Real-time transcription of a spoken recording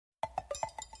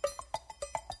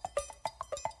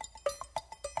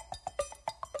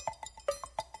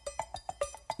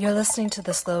You're listening to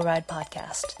the Slow Ride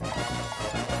Podcast.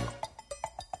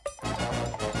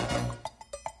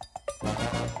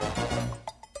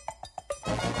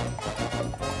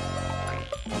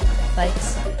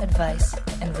 Bikes, advice,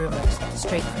 and rumors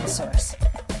straight from the source.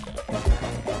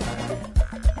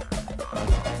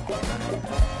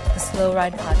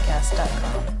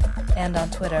 TheSlowRidePodcast.com and on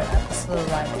Twitter at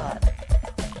TheSlowRidePod.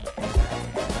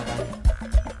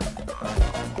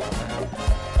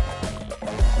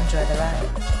 Enjoy the ride.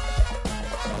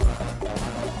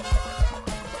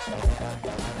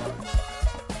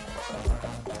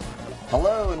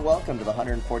 Hello and welcome to the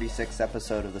 146th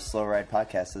episode of the Slow Ride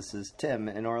Podcast. This is Tim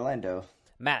in Orlando.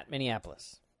 Matt,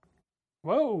 Minneapolis.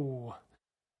 Whoa.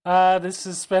 This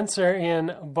is Spencer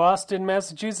in Boston,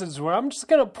 Massachusetts, where I'm just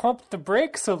going to pump the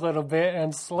brakes a little bit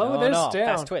and slow this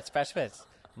down. Fast twits.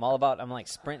 I'm like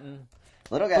sprinting.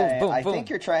 Little guy, Boom, boom, I boom. think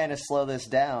you're trying to slow this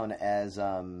down as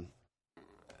one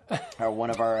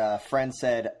of our friends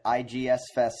said, IGS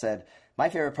Fest said, my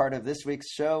favorite part of this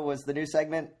week's show was the new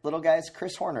segment, Little Guy's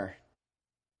Chris Horner.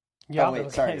 Yeah, Oh,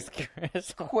 wait, sorry.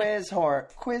 Chris.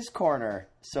 Quiz Corner.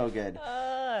 So good.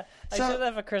 I should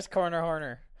have a Chris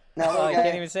Horner. Now, little I guy,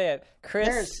 can't even say it. Chris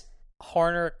there's-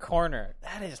 Horner Corner.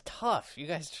 That is tough. You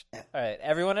guys. All right,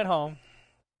 everyone at home,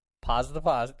 pause the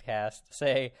podcast.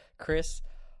 Say Chris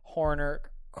Horner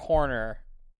Corner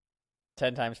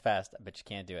 10 times fast. I bet you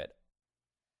can't do it.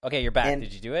 Okay, you're back. And-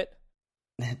 Did you do it?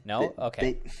 No?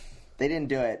 Okay. They didn't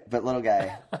do it, but little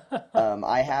guy,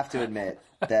 I have to admit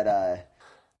that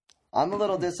I'm a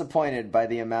little disappointed by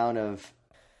the amount of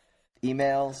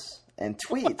emails and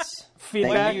tweets Feedback.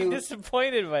 Why are that you you,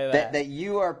 disappointed by that? that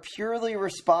you are purely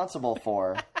responsible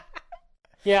for.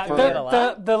 Yeah, For-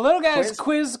 the Little Guy's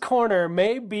Quiz Corner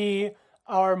may be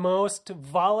our most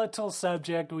volatile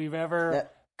subject we've ever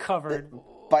covered.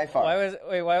 By far.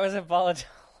 Why was it volatile?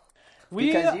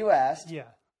 Because you asked Yeah.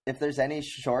 if there's any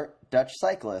short Dutch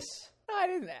cyclists. No, I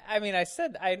didn't. I mean, I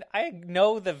said I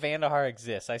know the Vandahar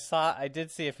exists. I did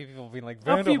see a few people being like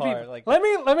A few Vandahar, people. like Let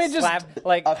me just slap,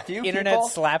 like A few internet people?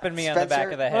 slapping me on the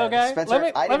back of the Spencer, head. okay. Spencer, let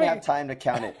me- I let didn't me- have time to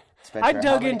count it. Spencer, I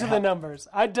dug how into the numbers.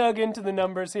 I dug into the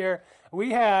numbers here.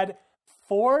 We had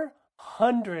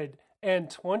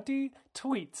 420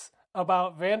 tweets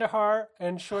about Vandahar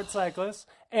and short cyclists,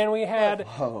 and we had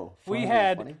Whoa, we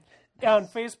had 420? on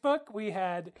Facebook we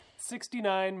had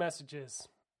 69 messages.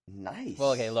 Nice.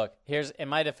 Well, okay, look. Here's in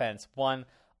my defense. One,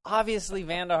 obviously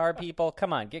Vandahar people.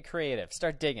 Come on, get creative.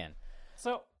 Start digging.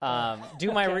 So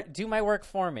Do my work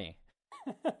for me.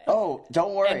 Oh,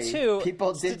 don't worry. And two,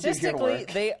 people did do your statistically,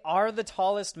 work. they are the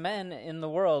tallest men in the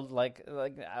world, like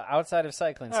outside of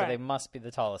cycling. So All right. they must be the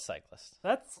tallest cyclists.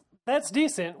 that's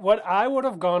decent. What I would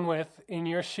have gone with in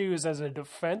your shoes as a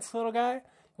defense little guy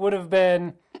would have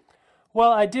been,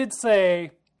 well, I did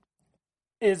say,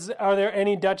 are there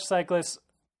any Dutch cyclists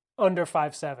under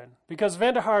 5'7"? Because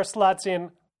Vandahar slots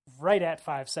in right at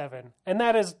 5'7", and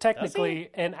that is technically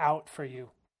an out for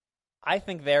you. I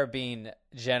think they're being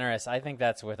generous. I think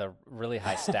that's with a really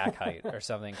high stack height or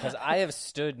something. Because I have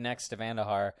stood next to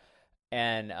Vandahar,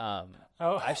 and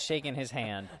I've shaken his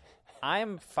hand.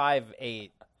 I'm 5'8"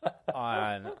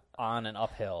 on an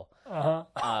uphill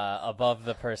above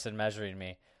the person measuring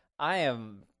me. I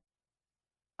am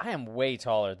way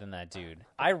taller than that dude.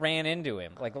 I ran into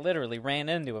him, like literally ran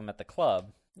into him at the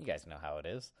club. You guys know how it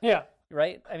is, Yeah.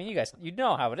 right? I mean, you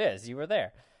know how it is. You were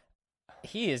there.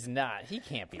 He is not. He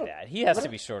can't be that. He has to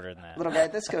be shorter than that. Little guy,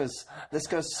 this goes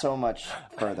so much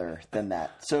further than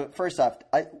that. So first off,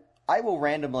 I will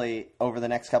randomly, over the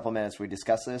next couple minutes we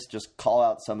discuss this, just call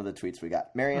out some of the tweets we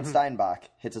got. Marianne Steinbach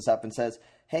hits us up and says,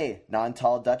 hey,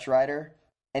 non-tall Dutch rider,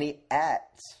 any at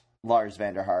Lars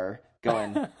van der Haar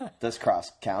going, does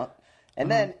cross count?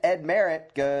 And then Ed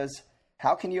Merritt goes,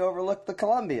 how can you overlook the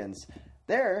Colombians?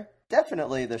 They're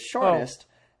definitely the shortest.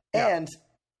 And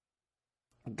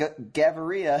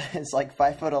Gaviria is like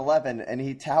 5'11", and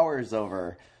he towers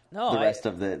over the rest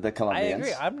of the Colombians. I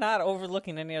agree. I'm not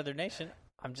overlooking any other nation.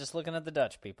 I'm just looking at the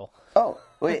Dutch people. Oh,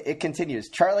 wait, it continues.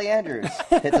 Charlie Andrews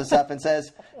hits us up and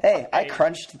says, hey, I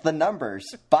crunched the numbers.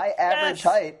 By average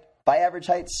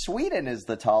height, Sweden is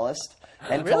the tallest,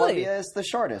 and Really? Colombia is the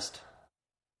shortest.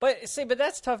 But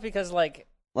that's tough because like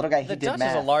Little guy, the he did Dutch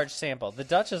math. is a large sample. The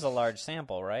Dutch is a large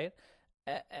sample, right?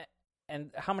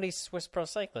 And how many Swiss pro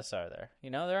cyclists are there?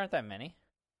 You know, there aren't that many.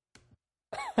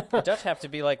 The Dutch have to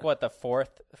be like what, the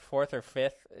fourth or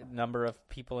fifth number of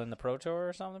people in the Pro Tour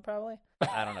or something, probably.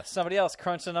 I don't know. Somebody else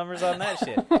crunch the numbers on that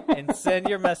shit and send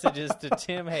your messages to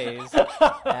Tim Hayes at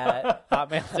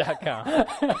hotmail.com.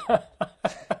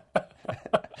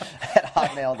 At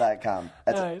hotmail.com.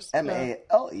 That's Nice. MALE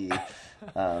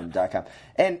 .com.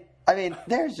 And I mean,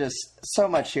 there's just so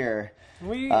much here.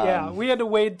 We had to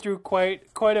wade through quite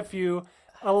a few,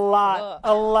 a lot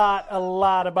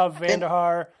about Van der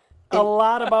Haar, a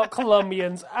lot about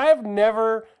Colombians. I've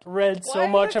never read so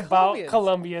much about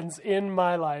Colombians in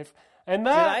my life, and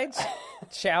that. Did I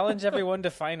challenge everyone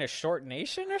to find a short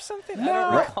nation or something? No.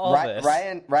 I don't recall this.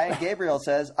 Ryan Gabriel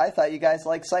says, I thought you guys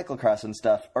liked cyclocross and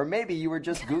stuff. Or maybe you were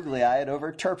just googly-eyed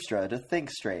over Terpstra to think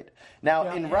straight. Now,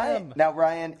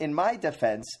 Ryan, in my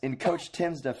defense, in Coach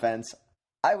Tim's defense,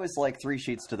 I was like 3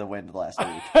 sheets to the wind last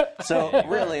week. So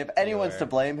really, if anyone's to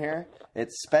blame here,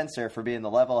 it's Spencer for being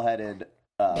the level-headed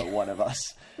one of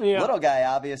us. Yeah. Little guy,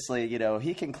 obviously,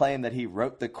 he can claim that he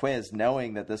wrote the quiz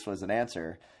knowing that this was an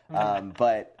answer.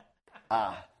 Another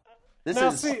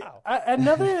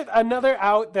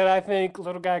out that I think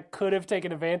little guy could have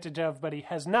taken advantage of, but he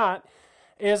has not,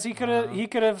 is he could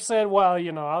have said, well,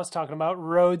 I was talking about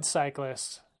road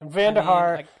cyclists. And Van der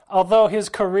Haar, although his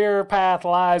career path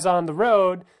lies on the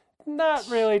road, not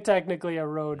really technically a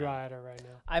road rider right now.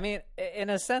 I mean, in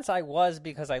a sense, I was,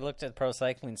 because I looked at pro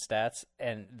cycling stats,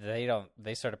 and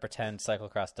they sort of pretend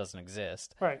cyclocross doesn't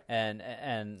exist. Right.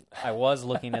 And I was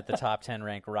looking at the top 10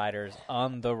 ranked riders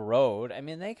on the road. I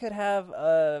mean, they could have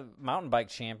a mountain bike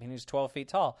champion who's 12 feet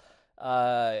tall.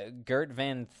 Gert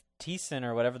Van Thiessen,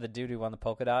 or whatever the dude who won the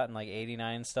polka dot in like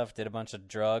 89 and stuff, did a bunch of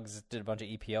drugs, did a bunch of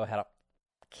EPO, had a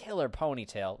killer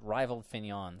ponytail, rivaled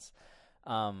Fignon's.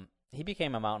 He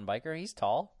became a mountain biker. He's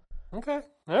tall. Okay,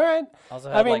 all right. Also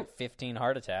had like 15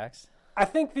 heart attacks. I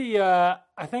think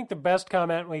the best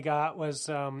comment we got was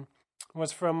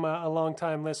from a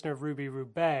longtime listener, Ruby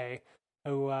Roubaix,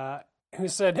 who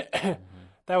said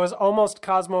that was almost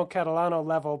Cosmo Catalano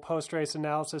level post race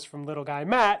analysis from little guy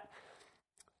Matt.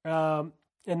 And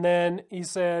then he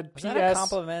said, was that a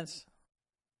compliment?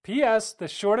 P.S. The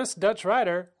shortest Dutch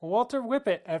rider, Walter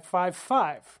Whippet at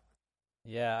 5'5".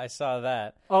 Yeah, I saw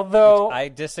that. Although I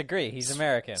disagree, he's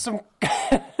American. Some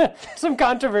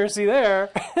controversy there.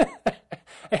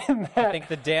 I think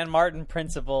the Dan Martin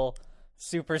principle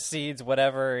supersedes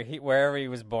wherever he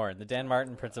was born. The Dan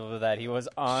Martin principle of that he was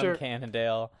on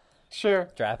Cannondale,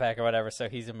 draft pack or whatever, so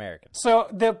he's American. So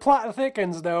the plot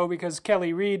thickens though, because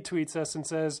Kelly Reed tweets us and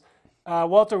says,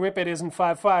 Walter Whippet isn't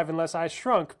 5'5" unless I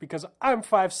shrunk, because I'm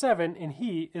 5'7" and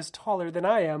he is taller than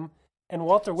I am. And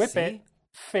Walter Whippet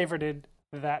favorited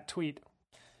that tweet.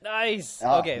 Nice.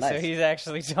 Oh, okay, nice. so he's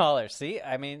actually taller. See,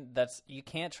 I mean, you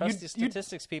can't trust the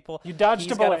statistics, people. You dodged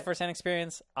He's a bullet. got a first-hand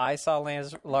experience. I saw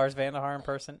Lars Van der Haar in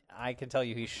person. I can tell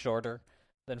you he's shorter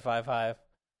than 5'5".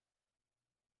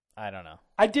 I don't know.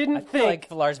 I feel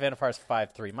like Lars Van der Haar's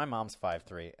 5'3". My mom's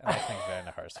 5'3", and I think Van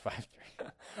der Haar's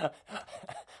 5'3".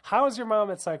 How is your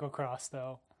mom at cyclocross,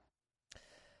 though?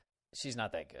 She's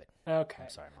not that good. Okay. I'm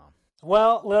sorry, Mom.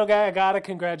 Well, little guy, I gotta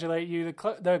congratulate you.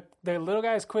 The little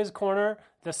guy's quiz corner,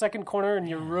 the second corner in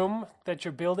your room that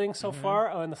you're building so far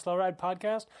on the Slow Ride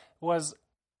podcast, was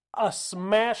a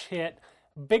smash hit.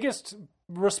 Biggest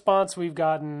response we've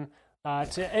gotten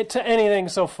to anything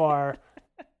so far.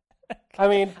 I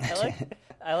mean,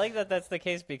 I like that that's the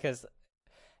case, because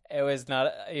it was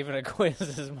not even a quiz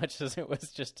as much as it was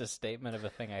just a statement of a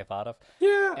thing I thought of.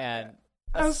 Yeah. And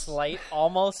a slight,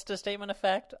 almost a statement of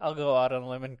fact. I'll go out on a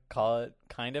limb and call it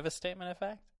kind of a statement of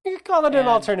fact. You can call it an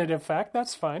alternative fact.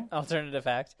 That's fine. Alternative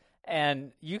fact.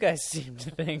 And you guys seem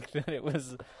to think that it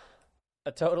was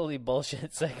a totally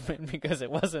bullshit segment because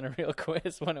it wasn't a real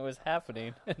quiz when it was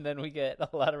happening. And then we get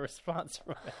a lot of response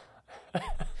from it.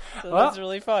 So that's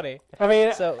really funny. I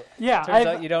mean, so yeah, turns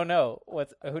out you don't know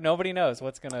nobody knows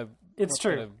what's gonna. It's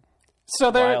true. So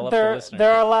there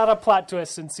are a lot of plot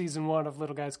twists in season 1 of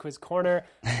Little Guy's Quiz Corner.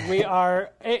 We are,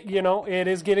 it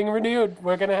is getting renewed.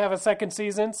 We're going to have a second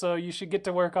season, so you should get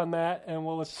to work on that, and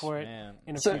we'll look for it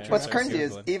in a future. What's crazy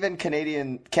is even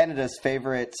Canada's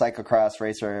favorite cyclocross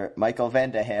racer, Michael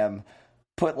Van de Ham,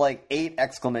 put like 8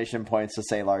 exclamation points to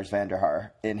say Lars Van der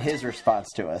Haar in his response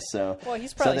to us. So, well,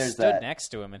 he's probably stood next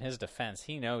to him in his defense.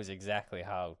 He knows exactly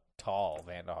how tall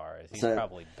Van der Haar is. He's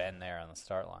probably been there on the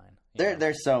start line.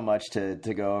 There's so much to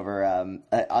go over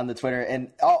on the Twitter, and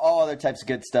all other types of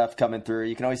good stuff coming through.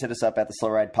 You can always hit us up at the Slow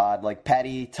Ride Pod, like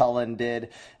Patty Tullen did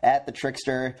at the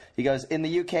Trickster. He goes, in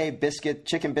the UK,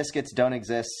 chicken biscuits don't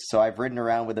exist, so I've ridden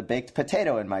around with a baked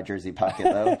potato in my jersey pocket,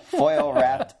 though. Foil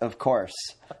wrapped, of course.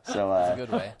 So that's a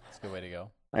good way. That's a good way to go.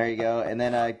 There you go. And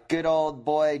then good old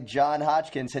boy John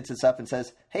Hodgkins hits us up and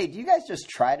says, hey, do you guys just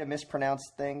try to mispronounce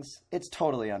things? It's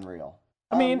totally unreal.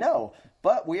 I mean, no.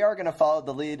 But we are going to follow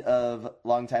the lead of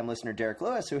longtime listener Derek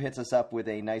Lewis, who hits us up with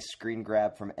a nice screen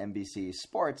grab from NBC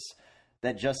Sports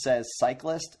that just says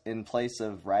cyclist in place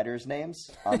of riders' names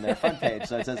on their front page.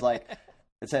 So it says, like,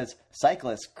 It says,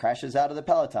 cyclist crashes out of the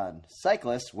peloton.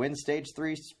 Cyclist wins stage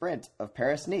 3 sprint of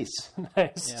Paris-Nice.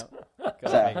 Nice. Yep.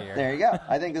 Go So, figure. there you go.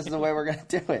 I think this is the way we're going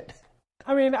to do it.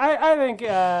 I mean, I think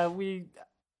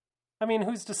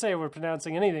who's to say we're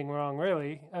pronouncing anything wrong,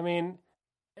 really? I mean,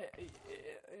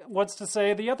 what's to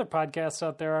say the other podcasts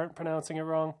out there aren't pronouncing it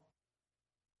wrong?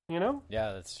 You know?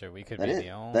 Yeah, that's true. We could That be is- the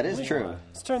only that is true. ones.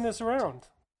 Let's turn this around.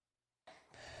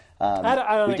 I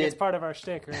don't we think it's did- part of our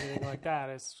shtick or anything like that.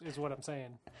 Is what I'm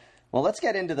saying. Well, let's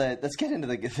get into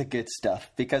the good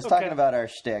stuff, because Okay. talking about our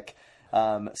shtick,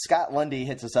 Scott Lundy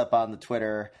hits us up on the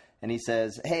Twitter and he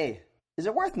says, "Hey, is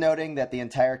it worth noting that the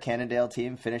entire Cannondale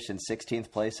team finished in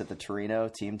 16th place at the Torino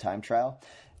team time trial?"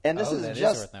 And this that is is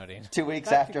just worth noting. 2 weeks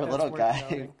I think after a that's little worth guy,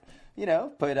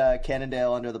 noting. put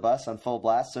Cannondale under the bus on full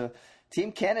blast. So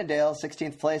Team Cannondale,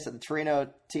 16th place at the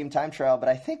Torino team time trial. But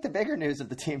I think the bigger news of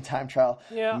the team time trial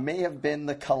may have been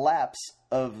the collapse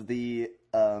of the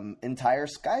entire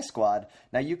Sky Squad.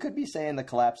 Now, you could be saying the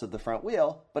collapse of the front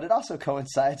wheel, but it also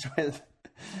coincides with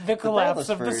The collapse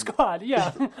of the Brailsford- squad.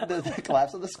 Yeah. the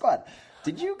collapse of the squad.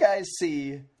 Did you guys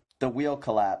see the wheel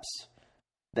collapse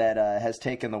that has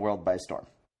taken the world by storm?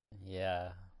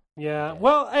 Yeah. Yeah,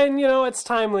 well, and it's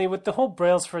timely with the whole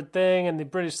Brailsford thing and the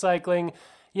British cycling.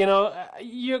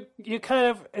 You kind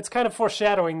of it's kind of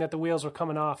foreshadowing that the wheels were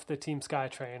coming off the Team Sky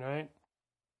train, right?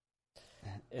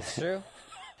 It's true.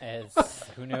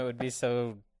 Who knew it would be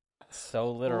so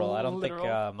literal? I don't Literal.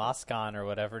 think Moscon or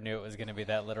whatever knew it was going to be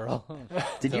that literal.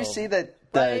 Did you So, see that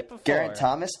right the before. Garrett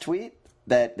Thomas tweet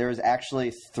that there was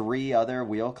actually 3 other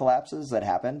wheel collapses that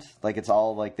happened? Like it's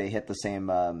all like they hit the same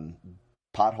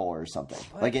pothole or something.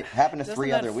 Like it happened to Doesn't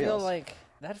 3 that other feel wheels. Like,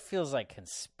 that feels like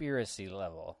conspiracy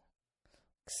level.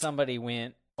 Somebody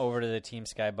went over to the Team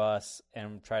Sky bus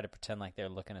and tried to pretend like they're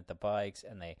looking at the bikes,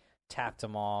 and they tapped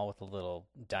them all with a little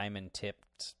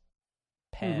diamond-tipped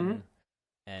pen.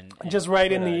 And Just right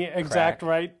put in the a exact crack.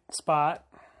 right spot.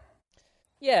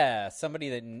 Yeah, somebody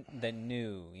that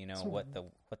knew, what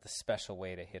the special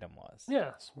way to hit him was.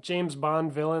 Yeah, some James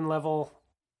Bond villain level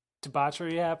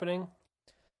debauchery happening.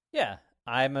 Yeah,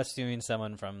 I'm assuming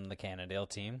someone from the Cannondale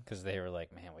team, because they were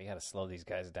like, man, we got to slow these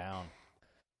guys down.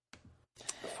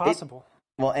 Possible.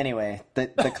 Well, anyway, the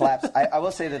collapse. I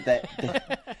will say that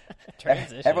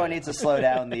Transition. everyone needs to slow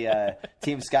down the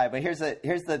Team Sky. But here's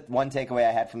the one takeaway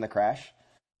I had from the crash: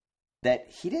 that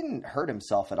he didn't hurt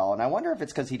himself at all. And I wonder if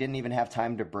it's because he didn't even have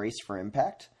time to brace for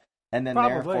impact, and then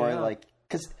Probably, therefore, yeah.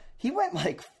 because he went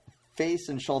face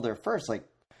and shoulder first.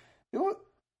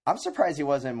 I'm surprised he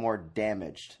wasn't more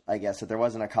damaged. I guess if there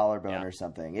wasn't a collarbone or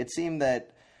something. It seemed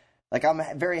that. I'm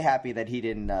very happy that he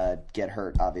didn't get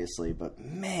hurt, obviously, but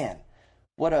man,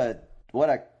 what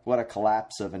a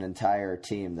collapse of an entire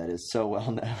team that is so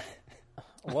well known.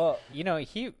 Well,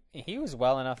 he was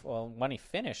well enough. Well, when he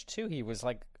finished too, he was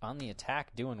on the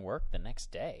attack doing work the next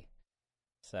day.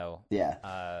 So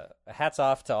Yeah. Hats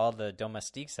off to all the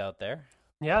domestiques out there,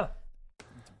 Yeah.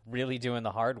 really doing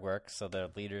the hard work so the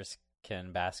leaders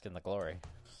can bask in the glory.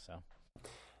 So.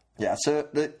 Yeah, so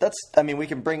we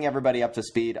can bring everybody up to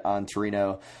speed on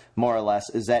Torino, more or less,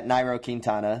 is that Nairo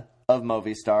Quintana of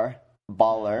Movistar,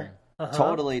 baller,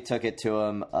 totally took it to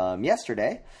him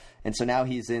yesterday. And so now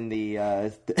he's in the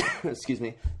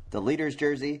the leader's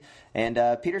jersey. And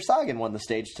Peter Sagan won the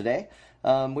stage today,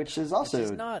 which is also Which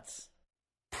is nuts.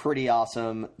 pretty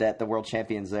awesome that the world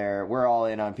champion's there. We're all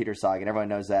in on Peter Sagan. Everyone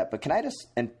knows that. But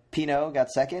and Pinot got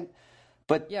second.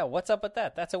 But Yeah, what's up with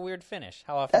that? That's a weird finish.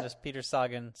 How often does Peter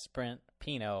Sagan sprint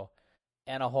Pinot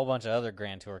and a whole bunch of other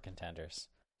Grand Tour contenders?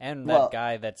 And that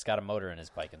guy that's got a motor in his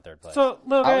bike in third place. So,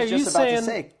 look, I was just about to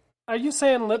say, are you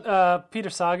saying Peter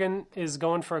Sagan is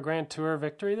going for a Grand Tour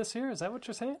victory this year? Is that what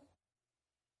you're saying?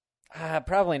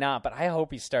 Probably not, but I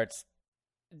hope he starts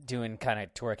doing kind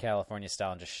of Tour California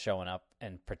style and just showing up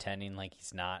and pretending like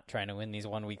he's not trying to win these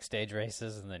 1 week stage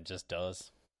races, and then just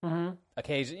does. Mm-hmm.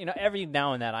 Occasionally, every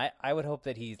now and then, I would hope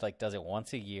that he does it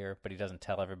once a year, but he doesn't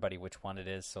tell everybody which one it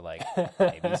is. So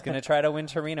maybe he's gonna try to win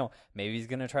Torino, maybe he's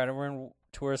gonna try to win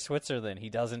Tour of Switzerland. He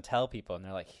doesn't tell people, and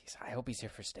they're like, I hope he's here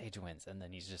for stage wins, and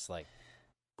then he's just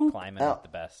climbing up the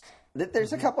best.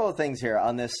 There's a couple of things here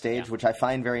on this stage which I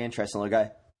find very interesting. Look,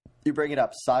 you bring it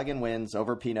up. Sagan wins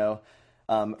over Pinot.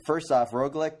 First off,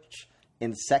 Roglic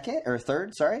in second or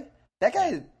third. Sorry, that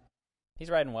guy. He's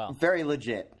riding well. Very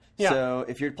legit. Yeah. So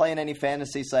if you're playing any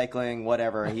fantasy cycling,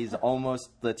 whatever, he's almost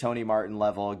the Tony Martin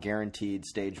level, guaranteed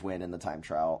stage win in the time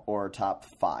trial or top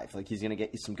 5. He's going to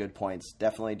get you some good points.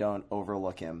 Definitely don't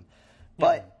overlook him. Yeah.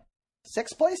 But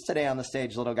 6th place today on the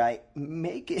stage, little guy,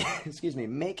 making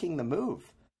the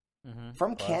move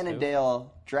from Plus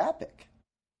Cannondale Drapic.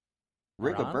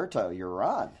 Rigoberto, you're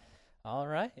on. All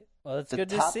right. Well, it's The good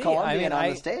to top see. Colombian on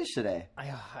the stage today.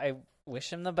 I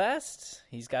wish him the best.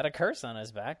 He's got a curse on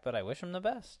his back, but I wish him the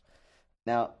best.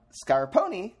 Now,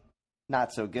 Scarponi,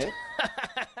 not so good.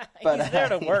 But, He's there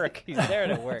to work. He's there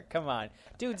to work. Come on.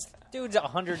 Dude's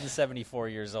 174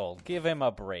 years old. Give him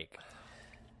a break.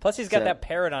 Plus, he's got that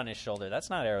parrot on his shoulder. That's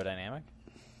not aerodynamic.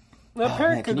 That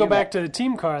parrot could go back to the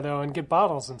team car, though, and get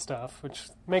bottles and stuff, which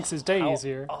makes his day How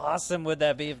easier. awesome would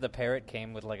that be if the parrot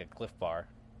came with, like, a Cliff Bar?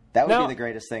 That would Now- be the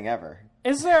greatest thing ever.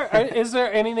 Is there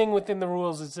anything within the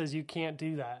rules that says you can't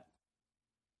do that?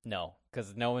 No,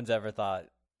 because no one's ever thought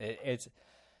it's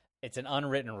an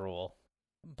unwritten rule,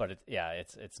 but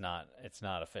it's not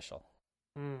official.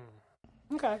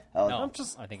 Okay. Oh, No.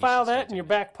 Just I think you file should that stick in your to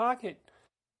back pocket.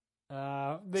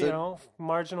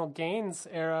 Marginal gains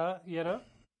era,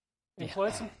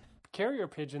 employ some carrier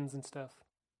pigeons and stuff.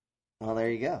 Well, there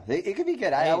you go. It could be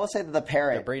good. I will say that the They're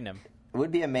parrot breeding him. it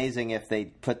would be amazing if they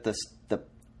put the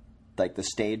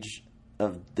stage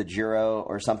of the Giro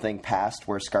or something past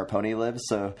where Scarponi lives,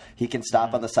 so he can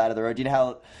stop on the side of the road. You know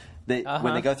how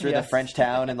when they go through the French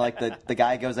town and like the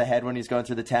guy goes ahead when he's going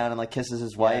through the town and like kisses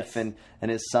his wife and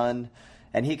his son,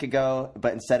 and he could go,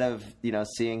 but instead of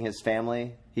seeing his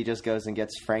family, he just goes and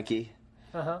gets Frankie.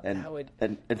 And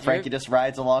Frankie just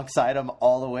rides alongside him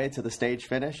all the way to the stage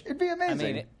finish. It'd be amazing.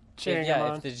 I mean,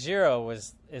 if the Giro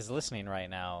is listening right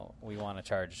now, we want to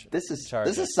charge. This is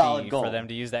solid gold for them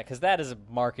to use that, because that is a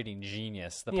marketing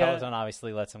genius. The Peloton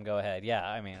obviously lets them go ahead. Yeah,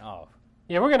 I mean,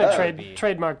 yeah, we're gonna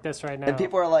trademark this right now. And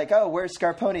people are like, "Oh, where's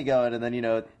Scarponi going?" And then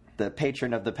the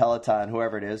patron of the Peloton,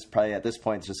 whoever it is, probably at this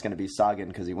point is just going to be Sagan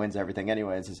because he wins everything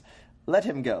anyway, and says, "Let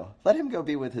him go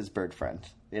be with his bird friend,"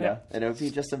 and it would be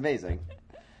just amazing.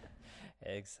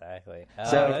 Exactly.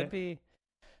 So that'd be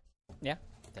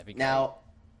great. Now,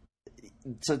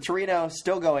 so Torino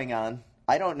still going on.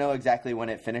 I don't know exactly when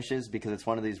it finishes because it's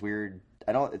one of these weird.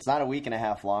 It's not a week and a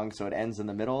half long, so it ends in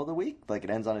the middle of the week, like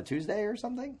it ends on a Tuesday or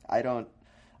something. I don't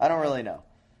really know.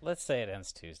 Let's say it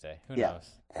ends Tuesday. Who knows?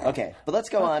 Okay, but let's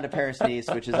go on to Paris-Nice,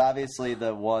 which is obviously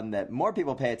the one that more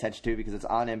people pay attention to because it's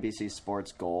on NBC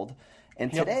Sports Gold.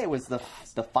 And today was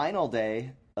the final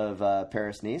day of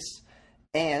Paris-Nice,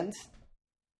 and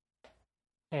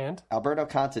Alberto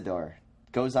Contador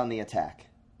goes on the attack.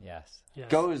 Yes.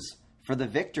 Goes for the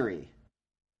victory,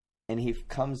 and he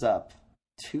comes up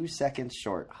 2 seconds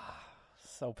short.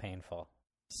 So painful.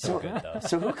 So good, though.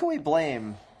 So who can we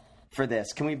blame for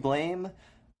this? Can we blame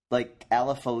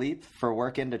Alaphilippe for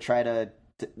working to try to?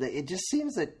 It just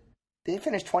seems that they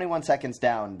finished 21 seconds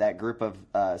down. That group of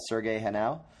Sergei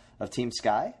Henao of Team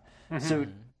Sky. Mm-hmm. So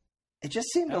it just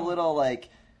seemed a little like.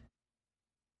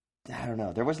 I don't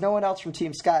know. There was no one else from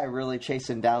Team Sky really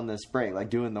chasing down this break,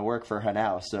 doing the work for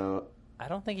Henao. So I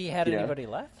don't think he had anybody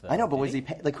left, though. I know, but was he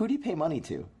who did he pay money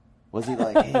to? Was he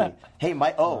like, hey,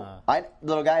 Mike?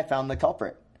 Little guy found the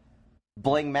culprit.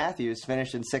 Bling Matthews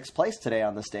finished in 6th place today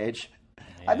on the stage.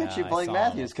 I bet you Bling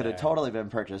Matthews could have totally been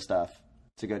purchased stuff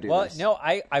to go do this. Well,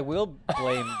 no, I will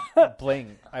blame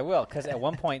Bling. I will, because at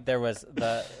one point there was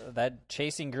that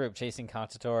chasing group, chasing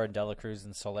Contador and Dela Cruz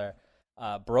and Soler,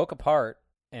 broke apart.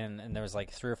 And there was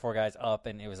 3 or 4 guys up,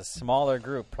 and it was a smaller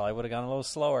group. Probably would have gone a little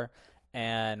slower.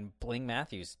 And Bling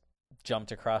Matthews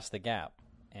jumped across the gap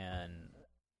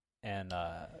and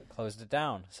closed it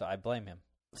down. So I blame him.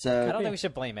 So I don't think we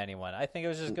should blame anyone. I think it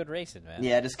was just good racing, man.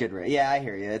 Yeah, just good racing. Yeah, I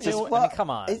hear you. It's just come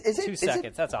on, 2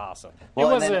 seconds. That's awesome.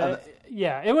 Well,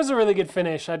 it was a really good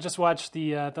finish. I just watched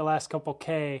the last couple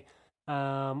K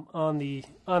on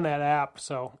that app.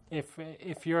 So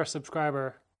if you're a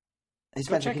subscriber. Hey,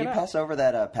 Spencer, can you pass over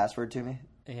that password to me?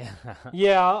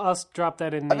 Yeah, I'll drop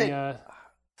that in the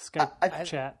Skype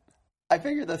chat. I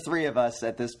figure the 3 of us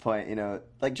at this point,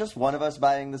 just one of us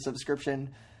buying the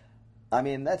subscription, I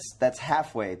mean, that's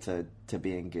halfway to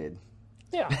being good.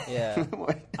 Yeah.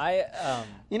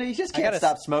 You just can't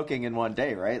stop smoking in one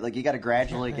day, right? You got to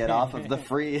gradually get off of the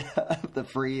free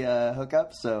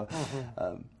hookup. So,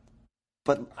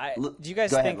 but do you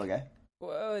guys think? Go ahead,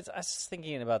 well, I was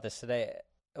thinking about this today.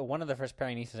 One of the first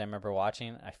Paris-Nice I remember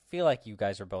watching, I feel like you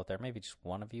guys were both there, maybe just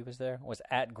one of you was there, was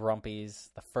at Grumpy's,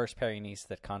 the first Paris-Nice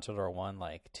that Contador won,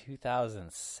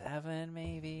 2007,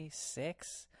 maybe,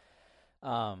 6.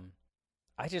 When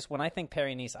I think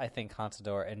Paris-Nice, I think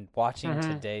Contador, and watching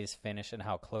today's finish and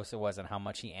how close it was and how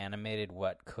much he animated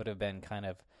what could have been kind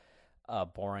of a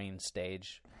boring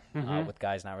stage with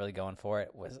guys not really going for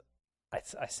it was...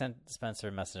 I sent Spencer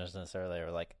messages this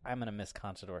earlier, I'm going to miss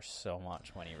Contador so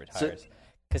much when he retires.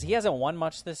 Because he hasn't won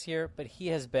much this year, but he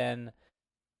has been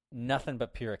nothing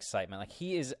but pure excitement.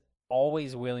 He is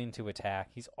always willing to attack.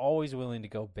 He's always willing to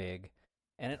go big.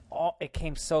 and it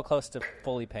came so close to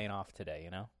fully paying off today.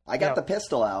 I got the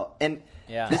pistol out, and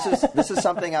this is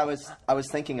something I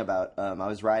was thinking about. I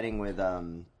was riding with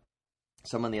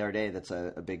someone the other day that's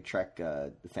a big Trek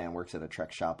fan, works at a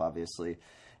Trek shop, obviously, and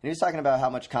he was talking about how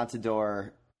much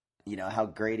Contador, how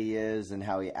great he is and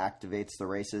how he activates the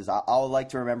races. I'll like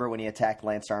to remember when he attacked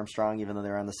Lance Armstrong, even though they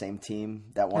were on the same team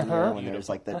that one year when there was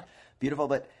like the beautiful.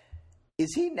 But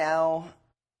is he now?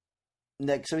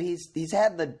 Like, so he's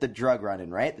had the drug running,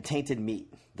 right? The tainted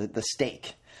meat, the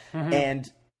steak, and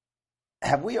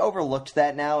have we overlooked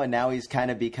that now? And now he's kind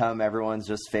of become everyone's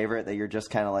just favorite. That you're just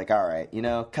kind of like, all right,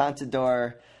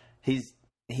 Contador,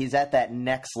 he's at that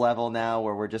next level now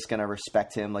where we're just going to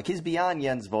respect him. Like, he's beyond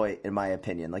Jens Voigt, in my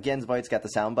opinion. Like, Jens Voigt's got the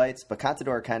sound bites, but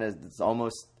Contador kind of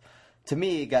almost, to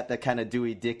me, got the kind of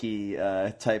Dewey Dickey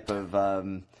type of,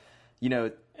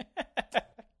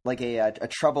 like a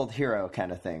troubled hero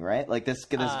kind of thing, right? Like this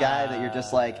guy that you're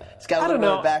just like, it's got a little bit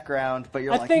of background, but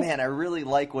you're man, I really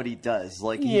like what he does.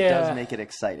 Like, he does make it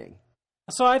exciting.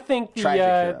 So I think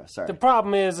the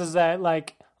problem is that,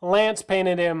 like, Lance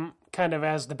painted him kind of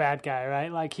as the bad guy,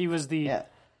 right? Like, he was the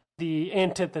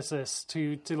antithesis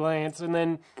to Lance, and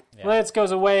then Lance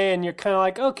goes away, and you're kind of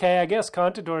like, okay, I guess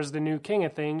Contador's the new king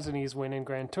of things, and he's winning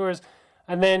Grand Tours,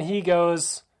 and then he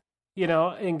goes,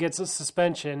 and gets a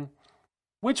suspension,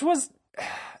 which was,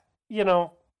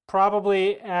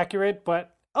 probably accurate,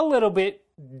 but a little bit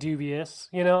dubious,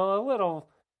 a little,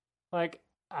 like,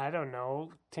 I don't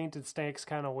know, tainted steak's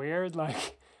kind of weird,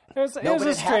 like... It was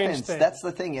a strange thing. That's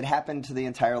the thing. It happened to the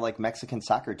entire Mexican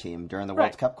soccer team during the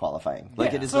World Cup qualifying.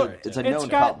 Like, it's a known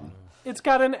problem. It's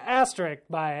got an asterisk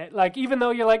by it. Like, even though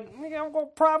you're like, well,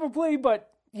 probably,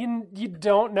 but you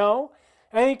don't know.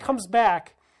 And he comes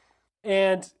back,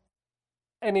 and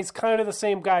he's kind of the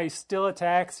same guy. He still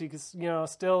attacks. He's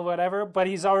still whatever. But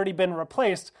he's already been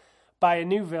replaced by a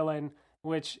new villain,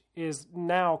 which is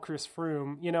now Chris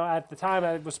Froome. At the time,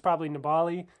 it was probably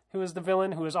Nibali who was the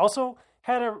villain, who was also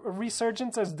had a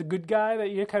resurgence as the good guy that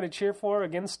you kind of cheer for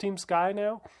against Team Sky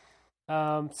now.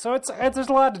 So there's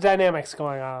a lot of dynamics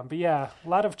going on, but a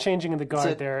lot of changing of the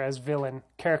guard there as villain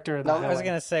character. Of the villain. I was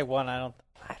gonna say I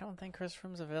don't think Chris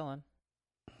Froome's a villain.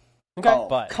 Okay,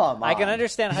 but come on. I can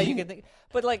understand how you can think,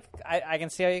 but like I can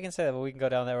see how you can say that, but we can go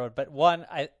down that road. But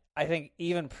I think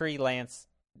even pre-Lance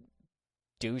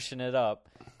douching it up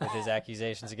with his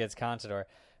accusations against Contador.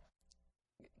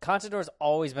 Contador's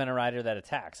always been a rider that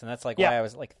attacks, and that's why I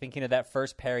was like thinking of that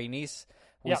first Paris-Nice.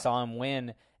 We saw him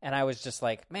win, and I was just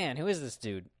like, man, who is this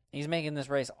dude? He's making this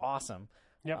race awesome.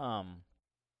 Yep.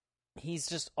 He's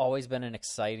just always been an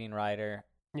exciting rider,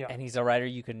 and he's a rider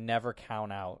you can never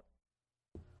count out,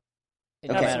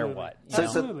 no matter what.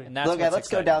 Absolutely. Let's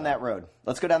go down that road.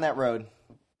 Let's go down that road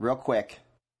real quick.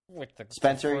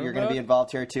 Spencer, you're going to be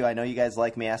involved here too. I know you guys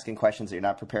like me asking questions that you're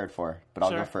not prepared for, but I'll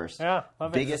go first. Yeah,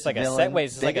 love biggest like villain, a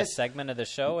like a segment of the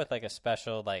show with like a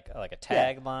special like a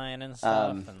tagline and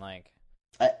stuff, and like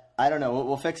I don't know.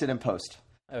 We'll fix it in post.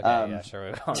 Okay,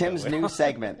 sure. Tim's new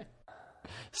segment.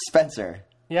 Spencer.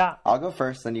 Yeah, I'll go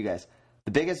first, then you guys.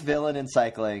 The biggest villain in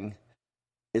cycling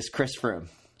is Chris Froome.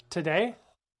 Today,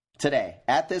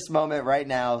 at this moment, right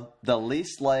now, the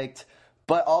least liked,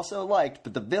 but also liked,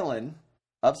 but the villain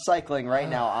of cycling right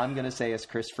now, I'm going to say is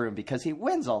Chris Froome because he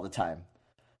wins all the time.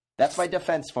 That's my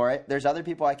defense for it. There's other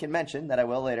people I can mention that I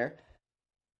will later.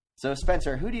 So,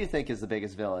 Spencer, who do you think is the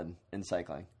biggest villain in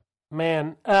cycling?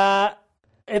 Man,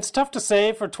 it's tough to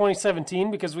say for 2017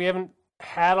 because we haven't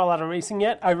had a lot of racing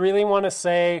yet. I really want to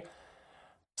say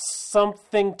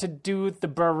something to do with the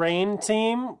Bahrain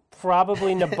team,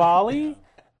 probably Nibali,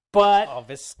 but... Oh,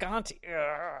 Visconti.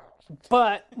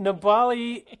 But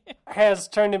Nibali has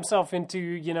turned himself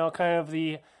into, kind of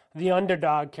the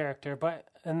underdog character.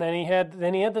 And then he had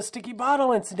the sticky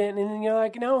bottle incident, and you're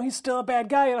like, no, he's still a bad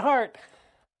guy at heart.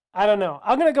 I don't know.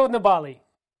 I'm gonna go with Nibali.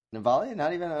 Nibali,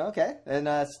 not even okay. And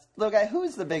little guy, who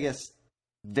is the biggest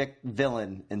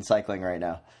villain in cycling right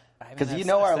now? Because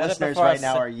our listeners right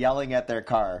now are yelling at their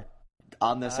car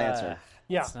on this answer.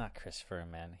 Yeah. It's not Chris Froome,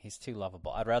 man. He's too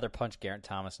lovable. I'd rather punch Geraint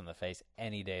Thomas in the face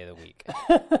any day of the week.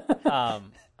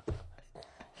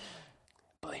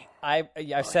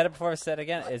 I've said it before, I've said it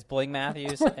again. It's Bling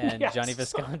Matthews and Johnny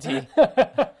Visconti.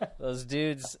 Those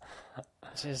dudes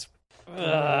just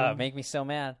make me so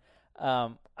mad.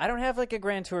 I don't have like a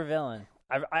Grand Tour villain.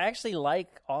 I actually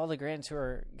like all the Grand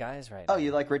Tour guys right now. Oh,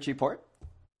 you like Richie Porte?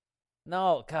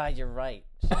 No, God, you're right.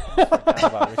 I forgot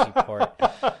about Richie Porte.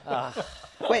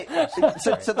 Wait,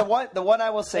 so the one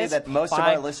I will say that most of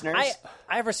our listeners...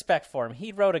 I have respect for him.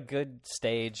 He rode a good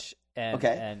stage,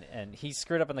 and he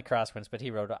screwed up in the crosswinds, but he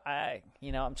rode...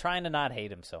 I'm trying to not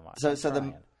hate him so much.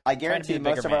 So I guarantee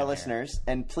most of our listeners,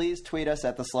 and please tweet us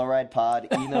at the Slow Ride Pod,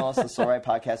 email us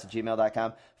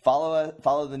theslowridepodcast@gmail.com.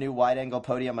 Follow the new Wide Angle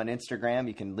Podium on Instagram.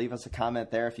 You can leave us a comment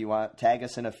there if you want. Tag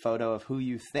us in a photo of who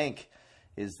you think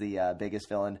is the biggest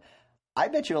villain. I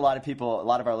bet you a lot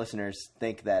of our listeners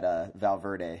think that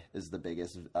Valverde is the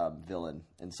biggest villain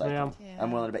in cycling. Yeah.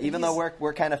 I'm willing to bet, even though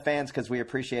we're kind of fans because we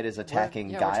appreciate his attacking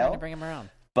guile. We're trying to bring him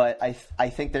around. But I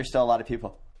think there's still a lot of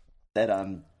people that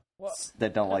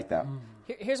don't like that.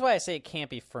 Here's why I say it can't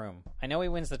be Froome. I know he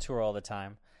wins the Tour all the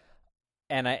time,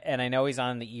 and I know he's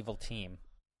on the evil team,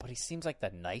 but he seems like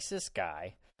the nicest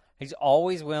guy. He's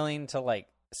always willing to like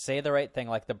say the right thing,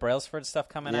 like the Brailsford stuff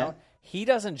coming out. He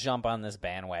doesn't jump on this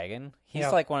bandwagon. He's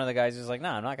like one of the guys who's like, no,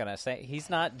 I'm not going to say. He's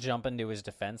not jumping to his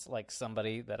defense like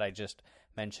somebody that I just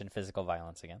mentioned physical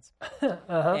violence against.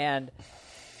 And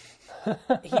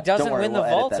he doesn't win the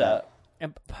Volta.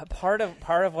 And part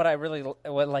of what I really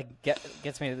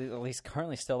gets me to at least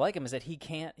currently still like him is that he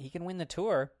can win the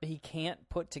Tour, but he can't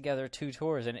put together 2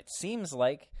 tours, and it seems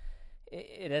like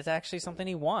it is actually something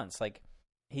he wants. Like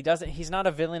he's not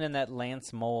a villain in that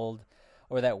Lance mold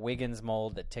or that Wiggins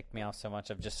mold that ticked me off so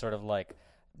much of just sort of like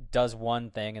does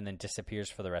one thing and then disappears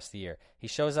for the rest of the year. He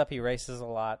shows up, he races a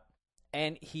lot,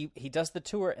 and he does the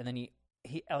Tour, and then he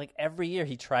like every year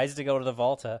he tries to go to the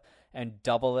Volta and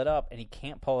double it up, and he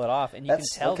can't pull it off, and you can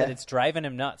tell that it's driving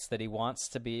him nuts that he wants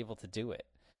to be able to do it.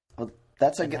 Well,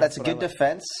 that's a good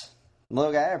defense,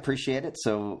 little guy. I appreciate it.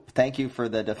 So thank you for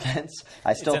the defense.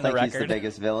 I still think he's the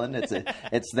biggest villain.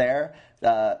 It's there.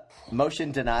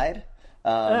 Motion denied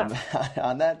on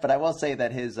that, but I will say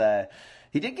that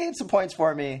he did gain some points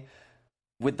for me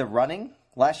with the running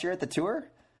last year at the Tour.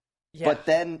 Yeah. But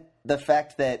then the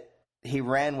fact that he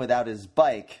ran without his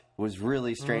bike was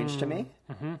really strange to me.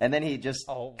 Mm-hmm. And then he just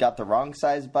got the wrong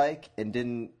size bike and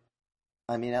didn't.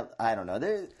 I mean, I don't know.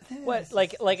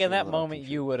 Like in that moment,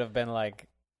 you would have been like,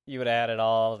 you would have had it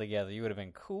all together. You would have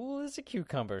been cool as a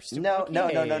cucumber. No.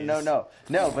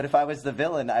 But if I was the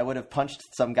villain, I would have punched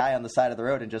some guy on the side of the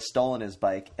road and just stolen his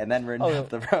bike and then ridden up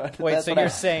the road. Wait, so you're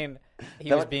saying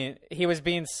he was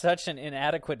being such an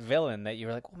inadequate villain that you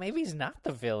were like, well, maybe he's not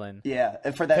the villain. Yeah,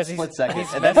 and for that split second,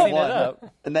 and then he won.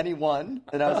 And then he won,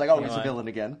 and I was like, oh, he's a villain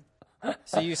again.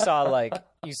 So you saw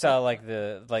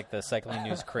the Cycling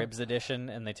News Cribs edition,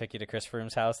 and they took you to Chris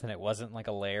Froome's house, and it wasn't like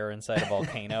a lair inside a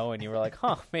volcano, and you were like,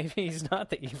 huh, maybe he's not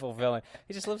the evil villain.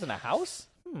 He just lives in a house?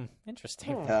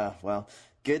 Interesting. Well,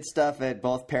 good stuff at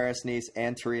both Paris-Nice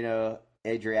and Torino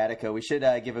Adriatico. We should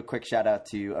give a quick shout out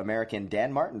to American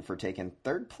Dan Martin for taking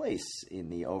 3rd place in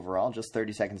the overall, just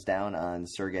 30 seconds down on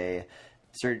Sergio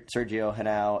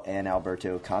Henao and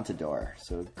Alberto Contador.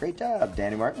 So great job,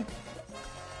 Danny Martin.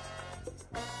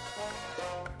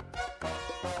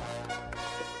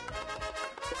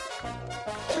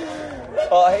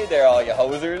 Oh, hey there, all you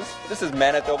hosers. This is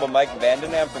Manitoba Mike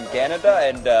Vandenham from Canada,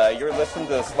 and you're listening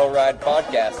to the Slow Ride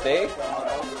Podcast, eh?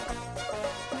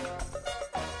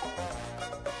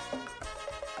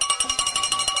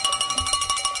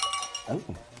 Oh,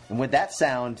 and with that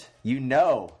sound, you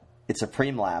know it's a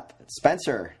preem lap.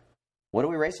 Spencer, what are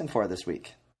we racing for this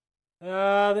week?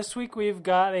 This week we've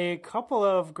got a couple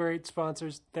of great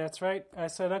sponsors. That's right, I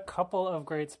said a couple of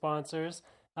great sponsors.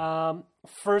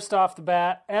 First off the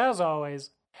bat, as always,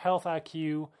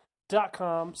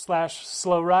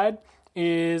 healthiq.com/slowride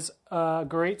is a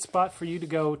great spot for you to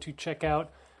go to check out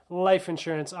life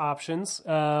insurance options.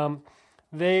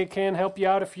 They can help you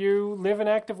out if you live an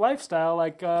active lifestyle,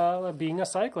 like being a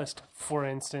cyclist, for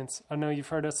instance. I know you've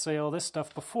heard us say all this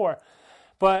stuff before,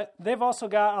 but they've also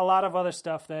got a lot of other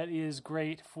stuff that is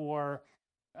great for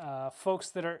folks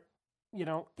that are,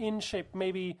 in shape,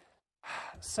 maybe,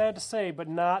 sad to say, but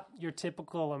not your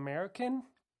typical American.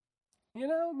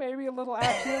 Maybe a little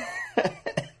active.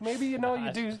 Maybe, you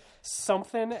do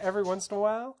something every once in a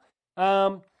while.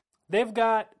 They've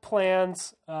got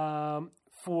plans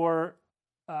for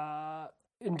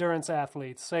endurance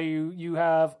athletes. Say you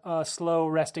have a slow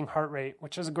resting heart rate,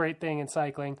 which is a great thing in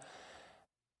cycling.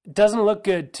 Doesn't look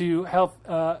good to health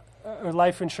or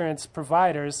life insurance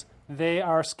providers. They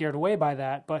are scared away by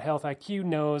that, but Health IQ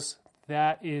knows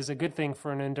that is a good thing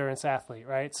for an endurance athlete,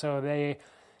 right? So they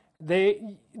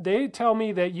tell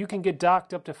me that you can get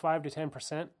docked up to 5 to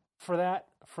 10% for that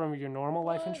from your normal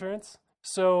life insurance.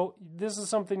 So this is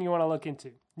something you want to look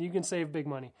into. You can save big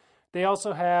money. They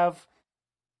also have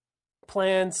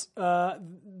plans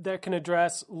that can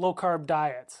address low carb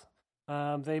diets.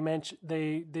 They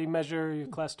measure your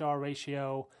cholesterol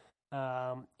ratio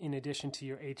in addition to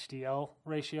your HDL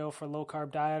ratio for low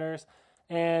carb dieters,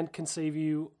 and can save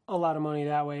you a lot of money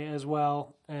that way as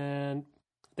well. And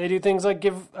they do things like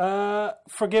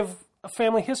forgive a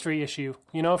family history issue.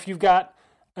 If you've got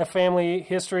a family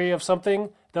history of something,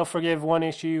 they'll forgive one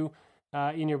issue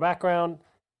in your background.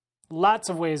 Lots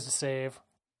of ways to save,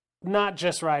 not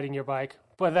just riding your bike,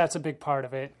 but that's a big part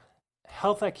of it.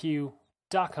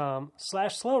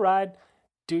 healthiq.com/slowride.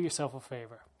 Do yourself a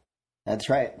favor. That's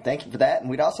right. Thank you for that. And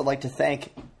we'd also like to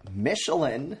thank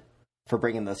Michelin for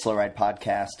bringing the Slow Ride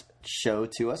podcast show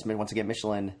to us. Once again,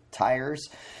 Michelin tires.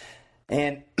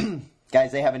 And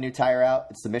guys, they have a new tire out.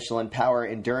 It's the Michelin Power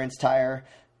Endurance tire.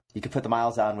 You can put the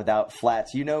miles on without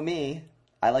flats. You know me.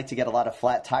 I like to get a lot of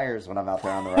flat tires when I'm out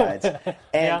there on the rides. And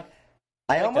yeah.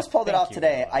 I almost pulled it off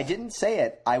today. I didn't say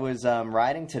it. I was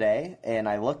riding today, and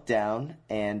I looked down,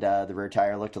 and the rear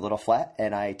tire looked a little flat.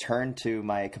 And I turned to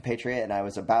my compatriot, and I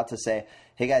was about to say,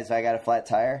 hey, guys, I got a flat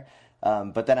tire.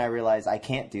 But then I realized I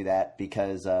can't do that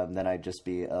because then I'd just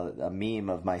be a meme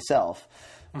of myself.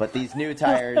 But these new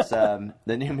tires, the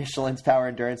new Michelin's Power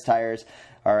Endurance tires,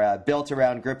 are built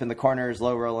around grip in the corners,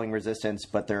 low rolling resistance,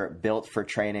 but they're built for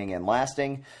training and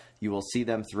lasting. You will see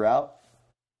them throughout.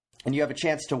 And you have a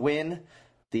chance to win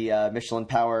the Michelin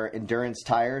Power Endurance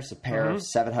tires, a pair of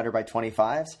 700 by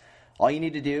 25s. All you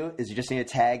need to do is you just need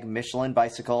to tag Michelin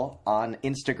Bicycle on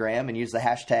Instagram and use the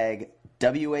hashtag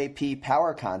WAP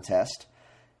Power Contest.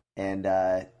 And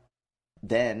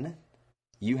then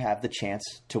you have the chance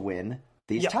to win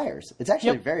these tires. It's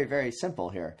actually very, very simple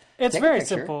here. It's very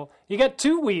simple. You got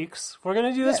 2 weeks. We're going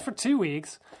to do this for 2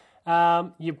 weeks.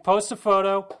 You post a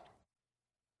photo,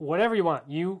 whatever you want.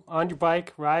 You on your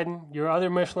bike, riding, your other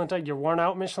Michelin tire, your worn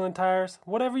out Michelin tires,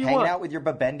 whatever you want. Hanging out with your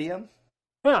Babendium.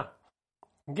 Yeah.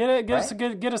 Get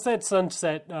us that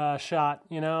sunset shot,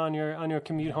 on your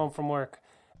commute home from work.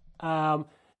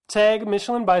 Tag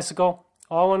Michelin Bicycle,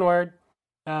 all one word,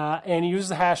 and use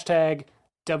the hashtag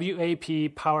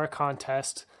WAP Power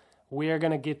Contest. We are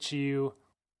going to get you,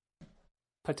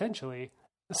 potentially,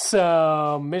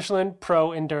 some Michelin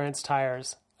Pro Endurance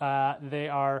tires. They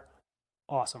are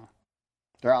awesome.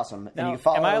 They're awesome. Now, and you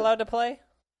follow... Am I allowed to play?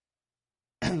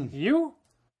 You?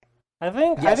 I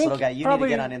think. Yes, I think little guy, you probably...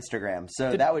 need to get on Instagram.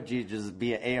 So that would just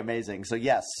be amazing. So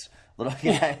yes, little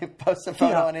guy, post a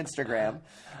photo on Instagram.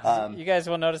 You guys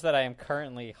will notice that I am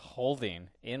currently holding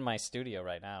in my studio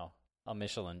right now a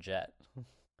Michelin Jet.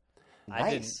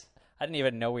 Nice. I didn't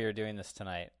even know we were doing this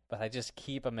tonight, but I just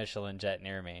keep a Michelin Jet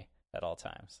near me at all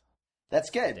times.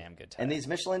 That's good. Damn good tire. And these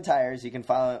Michelin tires, you can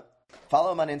follow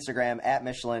them on Instagram at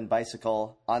Michelin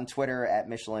Bicycle, on Twitter at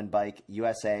Michelin Bike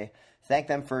USA. Thank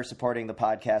them for supporting the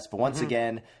podcast. But once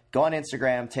again, go on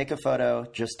Instagram, take a photo,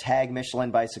 just tag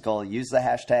Michelin Bicycle, use the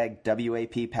hashtag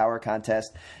WAP Power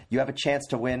Contest. You have a chance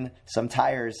to win some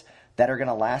tires that are going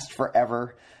to last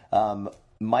forever.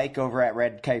 Mike over at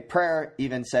Red Kite Prayer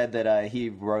even said that he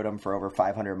rode them for over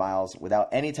 500 miles without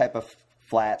any type of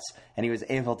flats, and he was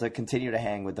able to continue to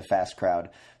hang with the fast crowd.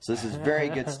 So this is very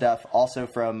good stuff. Also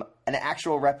from an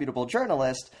actual reputable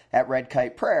journalist at Red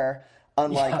Kite Prayer,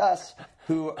 unlike us,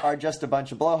 who are just a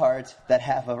bunch of blowhards that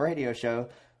have a radio show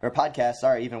or podcast,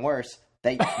 sorry, even worse,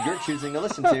 that you're choosing to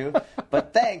listen to.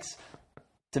 But thanks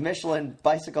to Michelin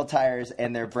Bicycle Tires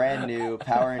and their brand new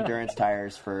Power Endurance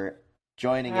tires for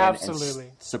joining in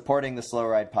and supporting the Slow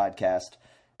Ride podcast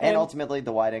and ultimately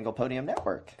the Wide Angle Podium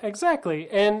Network. Exactly.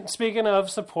 And speaking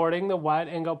of supporting the Wide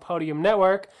Angle Podium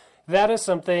Network, that is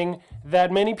something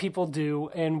that many people do,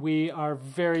 and we are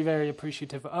very, very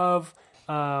appreciative of.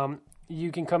 You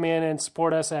can come in and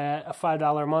support us at a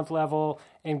 $5 a month level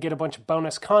and get a bunch of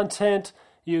bonus content.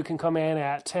 You can come in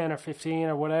at 10 or 15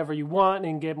 or whatever you want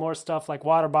and get more stuff like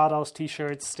water bottles,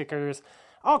 t-shirts, stickers,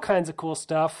 all kinds of cool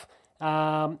stuff.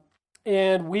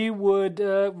 And we would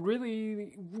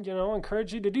really,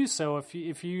 encourage you to do so.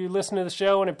 If you listen to the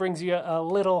show and it brings you a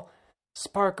little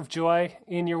spark of joy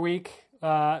in your week,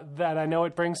 that I know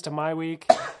it brings to my week.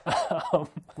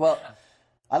 Well,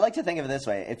 I like to think of it this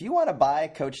way. If you want to buy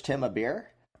Coach Tim a beer,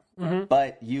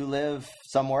 but you live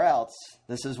somewhere else,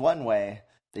 this is one way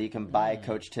that you can buy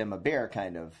Coach Tim a beer,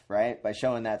 kind of, right? By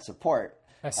showing that support.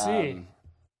 I see.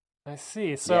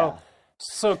 So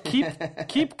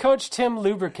keep Coach Tim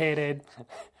lubricated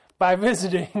by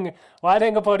visiting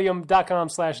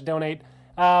wideanglepodium.com/donate.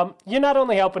 You're not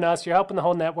only helping us, you're helping the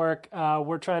whole network.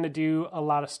 We're trying to do a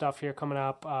lot of stuff here coming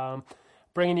up.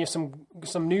 Bringing you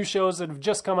some new shows that have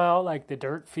just come out, like the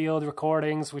Dirt Field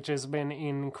recordings, which has been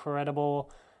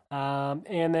incredible.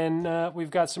 And then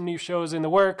we've got some new shows in the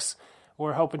works.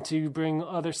 We're hoping to bring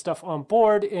other stuff on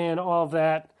board, and all of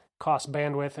that costs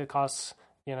bandwidth. It costs,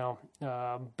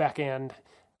 back-end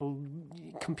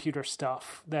computer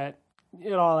stuff that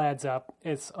it all adds up.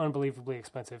 It's unbelievably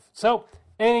expensive. So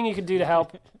anything you could do to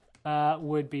help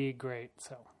would be great.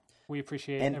 So we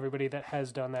appreciate everybody that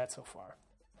has done that so far.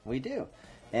 We do.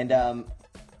 And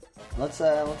let's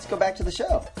go back to the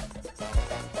show.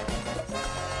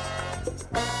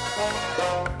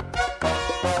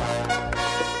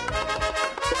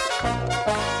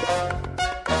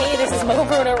 Hey, this is Mo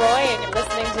Bruno Roy, and you're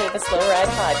listening to the Slow Ride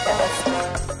Podcast.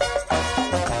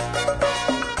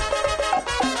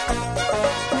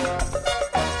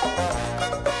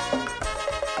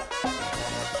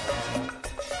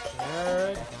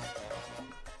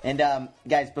 And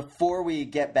guys, before we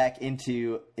get back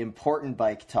into important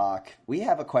bike talk, we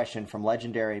have a question from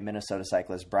legendary Minnesota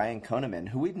cyclist Brian Koneman,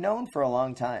 who we've known for a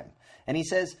long time. And he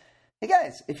says, hey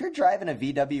guys, if you're driving a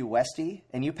VW Westie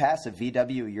and you pass a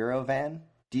VW Eurovan,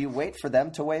 do you wait for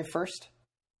them to wave first?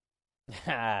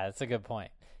 That's a good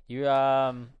point. You you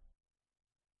got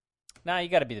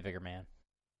to be the bigger man.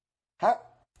 How?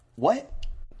 What?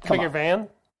 Bigger van?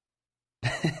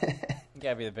 You got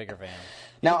to be the bigger van.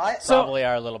 Now, Probably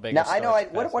our little biggest. Now I know.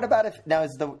 What about if now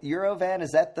is the Eurovan,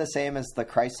 is that the same as the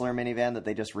Chrysler minivan that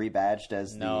they just rebadged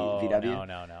as the VW?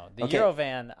 No. The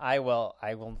Eurovan, I will.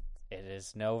 It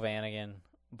is no Vanagon,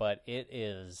 but it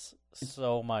is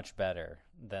so much better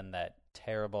than that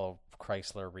terrible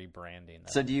Chrysler rebranding.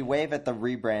 So do you wave at the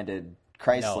rebranded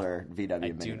Chrysler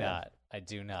VW minivan? I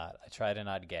do not. I try to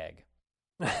not gag.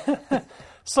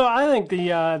 So I think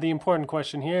the important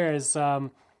question here is.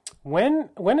 When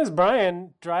is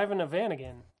Brian driving a van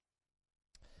again?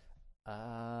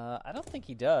 I don't think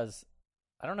he does.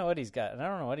 I don't know what he's got. I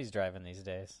don't know what he's driving these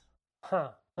days. Huh.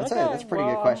 That's a pretty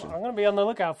good question. I'm going to be on the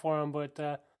lookout for him, but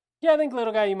yeah, I think,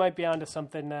 little guy, you might be onto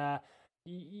something.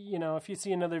 If you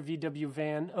see another VW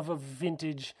van of a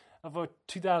vintage of a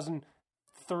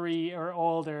 2003 or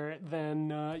older,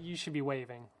 then you should be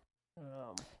waving.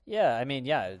 Yeah, I mean,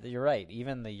 yeah, you're right.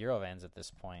 Even the Eurovans at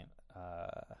this point,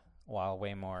 while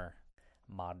way more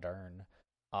modern,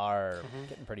 are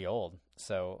getting pretty old.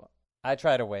 So I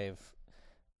try to wave.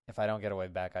 If I don't get a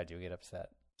wave back, I do get upset.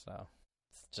 So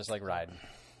it's just like riding.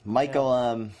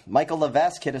 Michael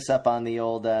Levesque hit us up on the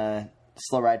old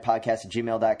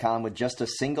slowridepodcast@gmail.com with just a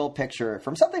single picture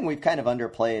from something we've kind of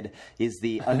underplayed, is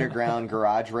the underground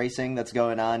garage racing that's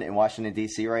going on in Washington,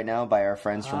 D.C. right now by our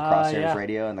friends from Crosshairs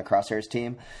Radio and the Crosshairs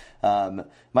team.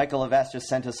 Michael Levesque just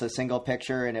sent us a single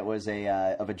picture, and it was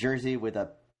of a jersey with a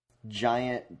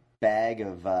giant bag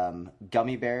of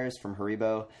gummy bears from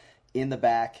Haribo in the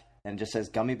back, and it just says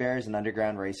Gummy Bears and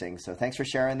Underground Racing. So thanks for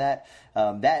sharing that.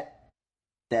 That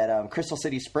Crystal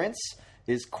City Sprints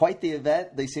is quite the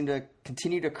event. They seem to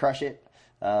continue to crush it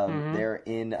there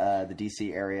in the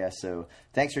D.C. area. So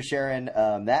thanks for sharing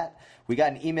that. We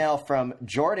got an email from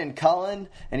Jordan Cullen,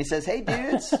 and he says, hey,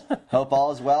 dudes, hope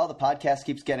all is well. The podcast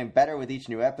keeps getting better with each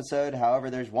new episode. However,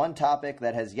 there's one topic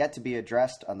that has yet to be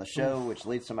addressed on the show, which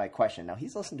leads to my question. Now,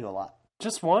 he's listened to a lot.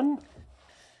 Just one?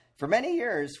 For many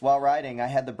years while riding, I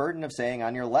had the burden of saying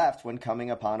on your left when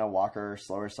coming upon a walker,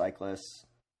 slower cyclist,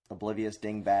 oblivious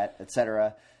dingbat,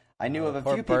 etc. I knew of a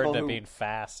few people who... being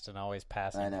fast and always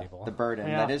passing people. The burden.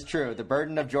 Yeah. That is true. The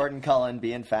burden of Jordan Cullen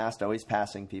being fast, always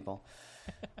passing people.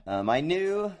 I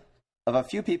knew of a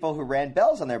few people who ran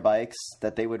bells on their bikes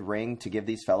that they would ring to give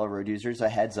these fellow road users a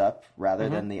heads up rather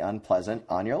than the unpleasant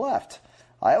on your left.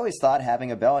 I always thought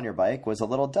having a bell on your bike was a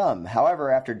little dumb.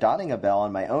 However, after donning a bell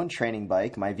on my own training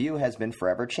bike, my view has been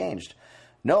forever changed.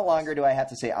 No longer do I have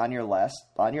to say on your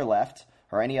left,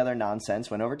 or any other nonsense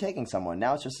when overtaking someone.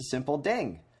 Now it's just a simple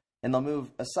ding, and they'll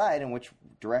move aside in which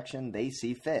direction they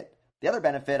see fit. The other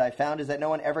benefit I found is that no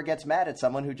one ever gets mad at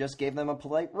someone who just gave them a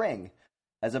polite ring,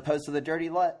 as opposed to the dirty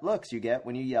looks you get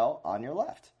when you yell on your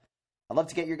left. I'd love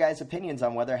to get your guys' opinions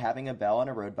on whether having a bell on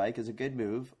a road bike is a good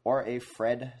move or a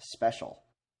Fred special.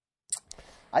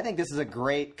 I think this is a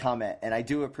great comment, and I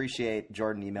do appreciate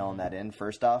Jordan emailing that in,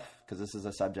 first off, because this is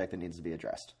a subject that needs to be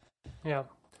addressed. Yeah.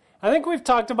 I think we've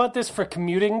talked about this for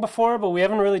commuting before, but we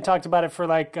haven't really talked about it for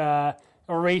like a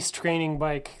race training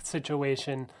bike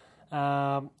situation.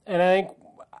 And I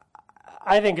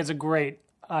think it's a great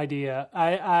idea.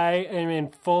 I am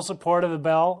in full support of the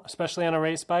bell, especially on a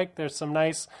race bike. There's some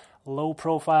nice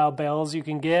low-profile bells you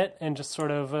can get and just sort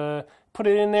of put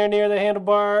it in there near the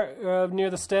handlebar,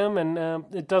 near the stem, and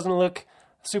it doesn't look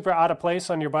super out of place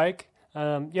on your bike.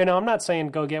 I'm not saying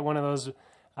go get one of those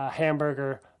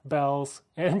hamburger bells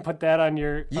and put that on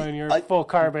your full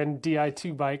carbon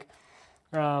Di2 bike.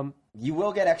 You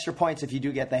will get extra points if you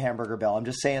do get the hamburger bell. I'm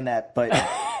just saying that, but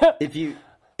if you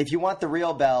want the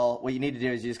real bell, what you need to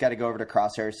do is you just got to go over to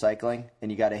Crosshairs Cycling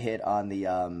and you got to hit on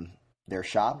the their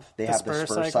shop. They have the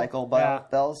Spur Cycle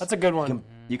bells. That's a good one.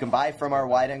 You can buy from our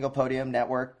Wide Angle Podium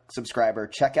Network subscriber.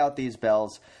 Check out these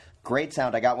bells. Great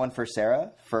sound. I got one for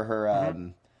Sarah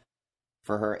for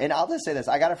for her. And I'll just say this.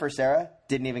 I got it for Sarah.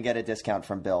 Didn't even get a discount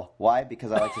from Bill. Why?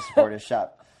 Because I like to support his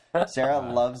shop. Sarah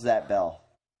loves that bell.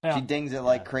 Yeah. She dings it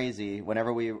like crazy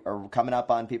whenever we are coming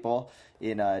up on people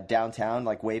in downtown,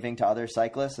 like waving to other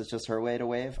cyclists. It's just her way to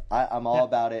wave. I'm all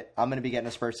about it. I'm going to be getting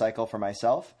a Spur cycle for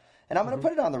myself, and I'm going to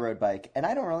put it on the road bike. And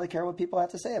I don't really care what people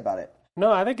have to say about it. No,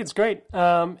 I think it's great.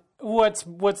 What's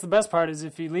the best part is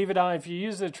if you leave it on, if you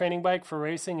use the training bike for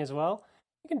racing as well,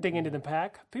 you can dig into the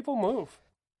pack. People move.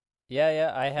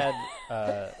 Yeah. I had.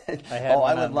 I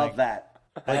would love that.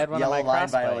 I had one yellow of my line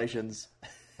cross violations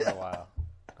for a while.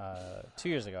 2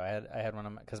 years ago, I had one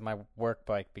of because my work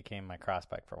bike became my cross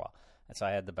bike for a while, and so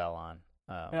I had the bell on.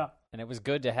 And it was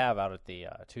good to have out at the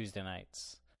Tuesday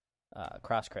nights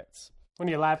cross crits. When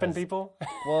you're lapping people?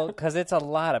 Well, because it's a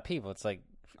lot of people. It's like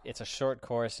it's a short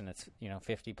course, and it's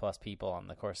 50 plus people on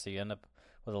the course, so you end up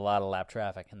with a lot of lap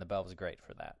traffic, and the bell was great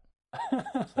for that.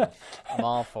 So I'm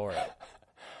all for it.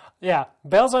 Yeah,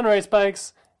 bells on race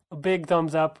bikes, a big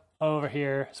thumbs up over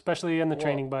here, especially in the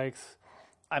training bikes.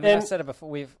 I mean, I said it before.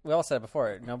 We all said it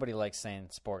before. Nobody likes saying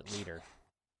sport leader.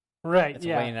 Right. It's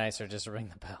way nicer just to ring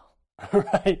the bell.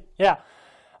 Right. Yeah.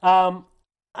 I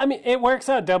mean, it works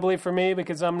out doubly for me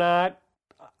because I'm not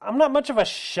much of a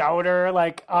shouter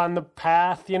like on the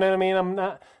path. You know what I mean? I'm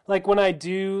not like when I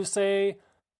do say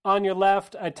on your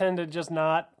left, I tend to just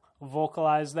not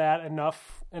vocalize that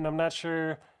enough, and I'm not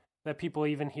sure that people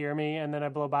even hear me. And then I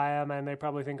blow by them, and they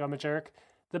probably think I'm a jerk.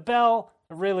 The bell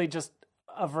really just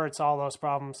averts all those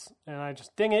problems, and I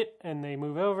just ding it and they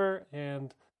move over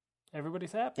and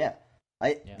everybody's happy.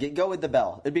 Go with the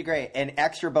bell. It'd be great. And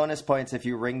extra bonus points if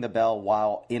you ring the bell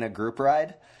while in a group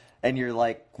ride and you're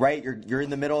like you're in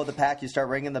the middle of the pack, you start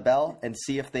ringing the bell and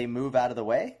see if they move out of the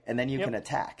way, and then you can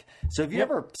attack. So if you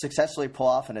ever successfully pull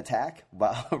off an attack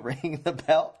while ringing the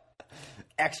bell,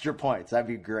 extra points. That'd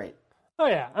be great. Oh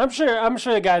yeah, I'm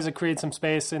sure the guys would create some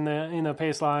space in the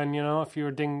pace line. If you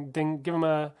were ding, give them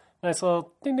a nice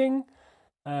little ding ding.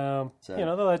 They'll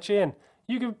let you in.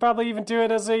 You could probably even do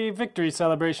it as a victory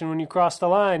celebration when you cross the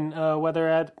line, whether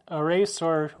at a race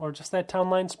or just that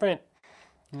town line sprint.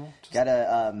 Got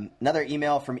another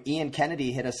email from Ian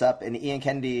Kennedy hit us up, and Ian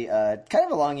Kennedy, kind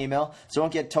of a long email, so I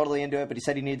won't get totally into it, but he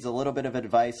said he needs a little bit of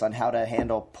advice on how to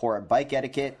handle poor bike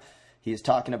etiquette. He's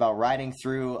talking about riding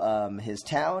through his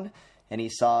town, and he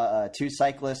saw two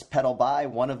cyclists pedal by,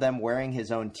 one of them wearing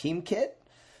his own team kit,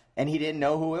 and he didn't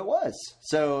know who it was.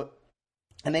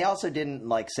 And they also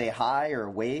didn't say hi or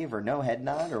wave or no head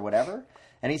nod or whatever.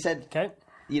 And he said,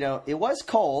 it was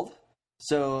cold,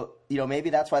 so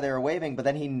maybe that's why they were waving. But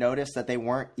then he noticed that they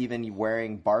weren't even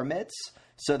wearing bar mitts,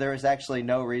 so there was actually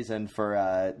no reason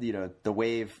for the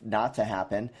wave not to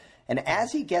happen. And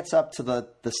as he gets up to the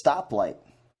stoplight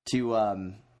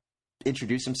to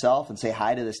introduce himself and say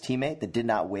hi to this teammate that did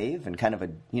not wave and kind of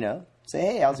say,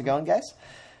 hey, how's it going, guys?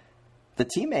 The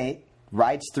teammate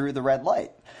rides through the red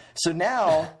light. So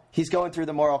now he's going through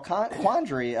the moral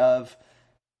quandary of,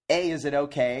 A, is it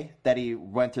okay that he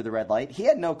went through the red light? He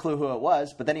had no clue who it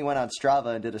was, but then he went on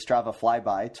Strava and did a Strava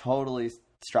flyby, totally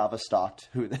Strava stalked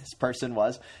who this person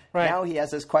was. Right. Now he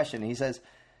has this question. He says,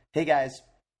 hey, guys,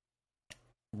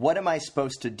 what am I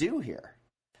supposed to do here?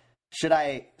 Should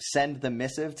I send the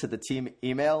missive to the team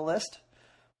email list?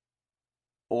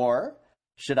 Or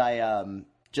should I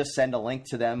just send a link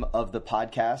to them of the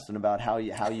podcast and about how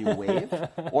you wave?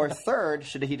 Or third,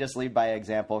 should he just lead by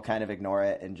example, kind of ignore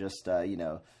it, and just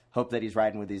hope that he's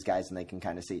riding with these guys and they can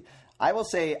kind of see? I will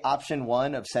say option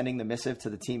one of sending the missive to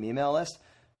the team email list,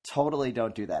 totally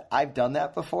don't do that. I've done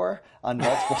that before on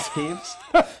multiple teams.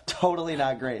 Totally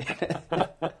not great.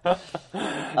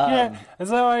 Yeah, is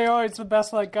that why you're always the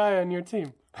best guy on your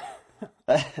team?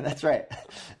 That's right.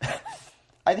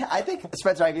 I think,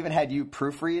 Spencer, I've even had you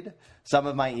proofread some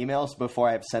of my emails before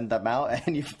I've sent them out,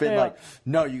 and you've been like,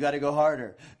 no, you got to go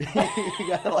harder.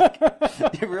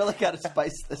 You really got to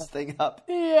spice this thing up.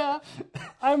 Yeah.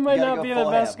 I might not be the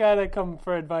best guy to come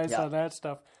for advice on that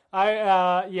stuff. Man,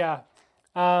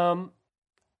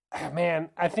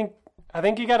 I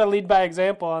think you got to lead by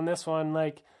example on this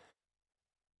one.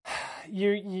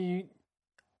 You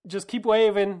just keep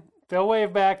waving. They'll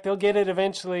wave back. They'll get it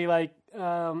eventually.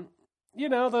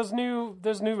 Those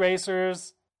new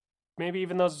racers, maybe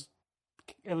even those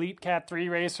elite Cat 3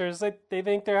 racers, they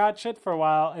think they're hot shit for a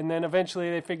while, and then eventually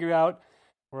they figure out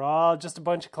we're all just a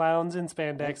bunch of clowns in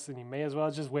spandex, and you may as well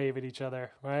just wave at each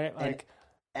other, right?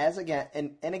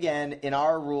 Again, in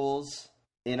our rules,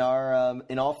 in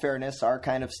all fairness, our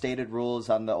kind of stated rules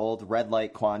on the old red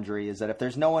light quandary is that if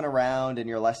there's no one around and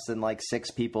you're less than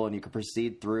 6 people and you can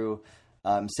proceed through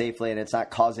safely and it's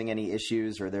not causing any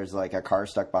issues or there's like a car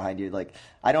stuck behind you. Like,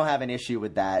 I don't have an issue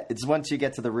with that. It's once you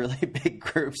get to the really big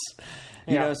groups,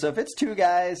 you know, so if it's two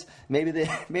guys, maybe they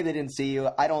didn't see you.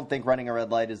 I don't think running a red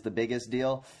light is the biggest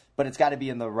deal, but it's got to be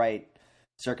in the right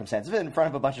circumstance. If it's in front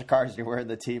of a bunch of cars and you're wearing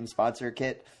the team sponsor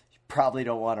kit, you probably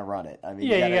don't want to run it. I mean,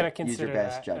 you gotta consider use your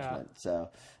best judgment. Yeah. So,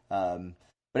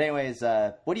 but anyways,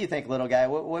 what do you think, little guy?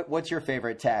 What's your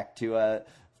favorite tack to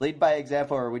lead by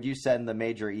example, or would you send the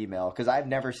major email? Because I've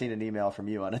never seen an email from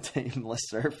you on a team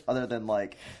listserv other than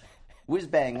like, whiz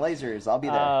bang lasers. I'll be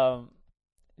there.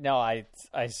 No, I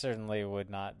certainly would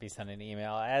not be sending an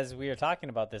email. As we were talking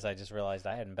about this, I just realized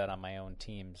I hadn't been on my own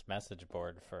team's message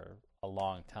board for a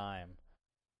long time.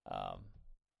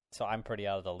 So I'm pretty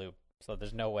out of the loop. So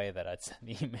there's no way that I'd send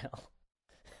an email.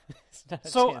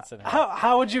 So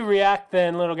how would you react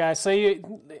then, little guy? So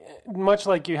you, much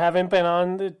like you haven't been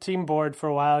on the team board for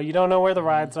a while, you don't know where the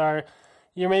rides are,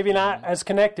 you're maybe not as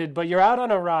connected, but you're out on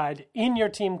a ride in your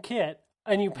team kit,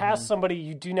 and you pass somebody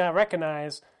you do not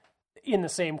recognize in the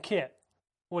same kit.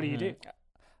 What do you do?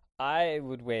 I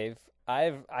would wave.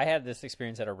 I had this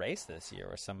experience at a race this year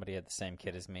where somebody had the same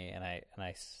kit as me, and I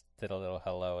did a little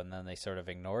hello, and then they sort of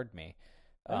ignored me.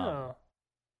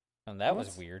 And that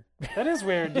was weird. That is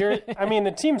weird. I mean,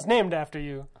 the team's named after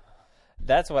you.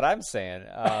 That's what I'm saying.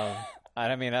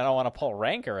 I mean, I don't want to pull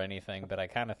rank or anything, but I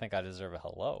kind of think I deserve a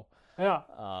hello. Yeah.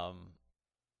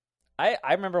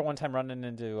 I remember one time running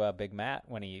into Big Matt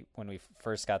when we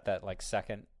first got that like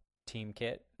second team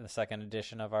kit, the second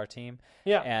edition of our team.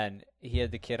 Yeah. And he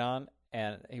had the kit on,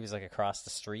 and he was like across the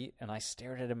street, and I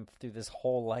stared at him through this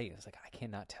whole light. I was like, I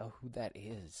cannot tell who that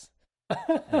is.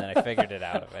 And then I figured it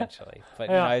out eventually. But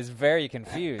you know, I was very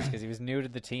confused because he was new to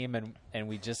the team, and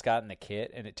we just gotten the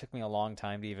kit, and it took me a long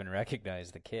time to even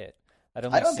recognize the kit. I'd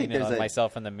only seen it on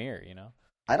myself in the mirror, you know?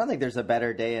 I don't think there's a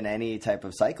better day in any type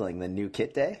of cycling than New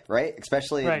Kit Day, right?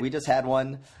 Especially we just had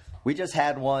one. We just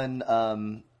had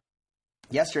one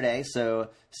yesterday.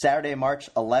 So Saturday, March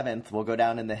 11th, will go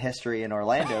down in the history in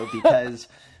Orlando because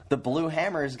the Blue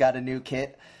Hammers got a new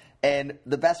kit. And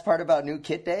the best part about New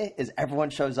Kit Day is everyone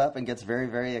shows up and gets very,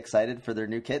 very excited for their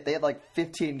new kit. They had like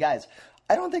 15 guys.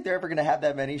 I don't think they're ever going to have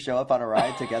that many show up on a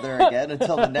ride together again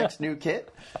until the next new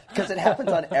kit, because it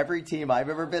happens on every team I've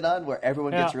ever been on where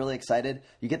everyone gets really excited.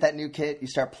 You get that new kit, you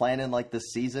start planning like the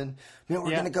season. You know,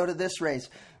 we're going to go to this race.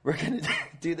 We're going to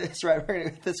do this ride. We're going to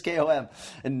get this KOM.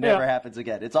 It never happens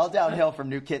again. It's all downhill from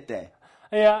New Kit Day.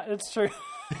 Yeah, it's true.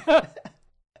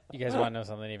 You guys want to know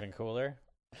something even cooler?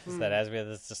 Is that as we had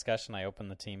this discussion, I opened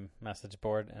the team message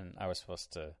board, and I was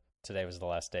supposed to. Today was the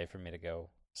last day for me to go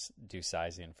do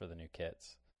sizing for the new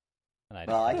kits. And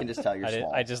I can just tell you're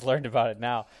small. I just learned about it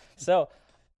now, so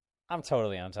I'm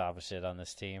totally on top of shit on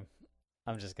this team.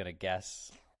 I'm just gonna guess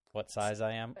what size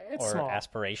I am, or small.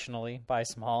 Aspirationally buy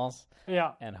smalls,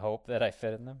 and hope that I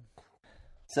fit in them.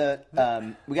 So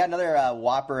we got another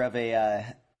whopper of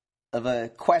a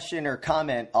question or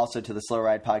comment also to the Slow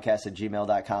Ride Podcast at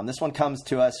gmail.com. This one comes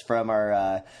to us from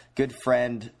our good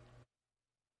friend,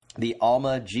 the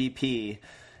Alma GP,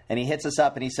 and he hits us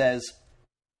up and he says,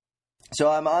 so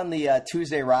I'm on the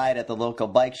Tuesday ride at the local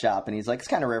bike shop, and he's like, it's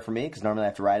kind of rare for me because normally I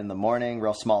have to ride in the morning,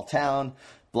 real small town,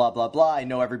 blah, blah, blah. I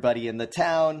know everybody in the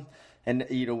town. And,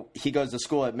 you know, he goes to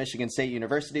school at Michigan State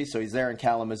University, so he's there in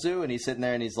Kalamazoo, and he's sitting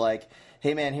there and he's like,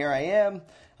 hey, man, here I am.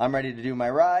 I'm ready to do my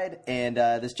ride, and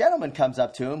this gentleman comes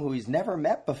up to him who he's never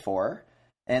met before,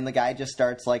 and the guy just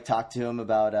starts, like, talking to him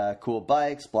about cool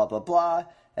bikes, blah, blah, blah,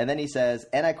 and then he says,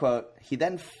 and I quote, he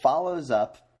then follows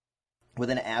up with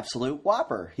an absolute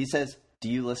whopper. He says, do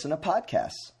you listen to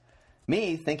podcasts?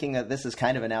 Me, thinking that this is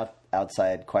kind of an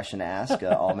outside question to ask,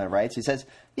 Alma writes, he says,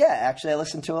 yeah, actually, I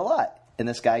listen to a lot. And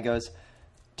this guy goes,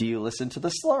 do you listen to the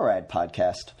Slow Ride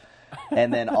Podcast?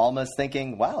 And then Alma's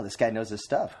thinking, wow, this guy knows his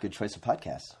stuff. Good choice of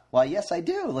podcast. Well, yes, I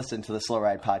do listen to the Slow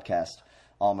Ride Podcast,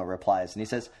 Alma replies. And he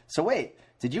says, so wait,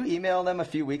 did you email them a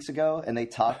few weeks ago and they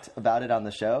talked about it on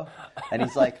the show? And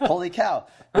he's like, holy cow,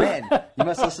 man, you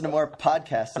must listen to more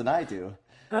podcasts than I do,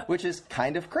 which is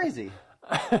kind of crazy.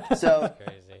 So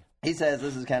he says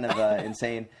this is kind of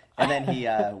insane. And then he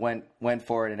went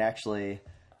forward and actually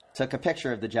took a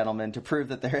picture of the gentleman to prove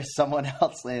that there is someone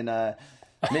else in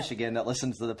Michigan that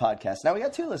listens to the podcast. Now we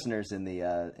got 2 listeners in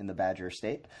the Badger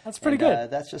State. That's pretty good.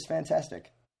 That's just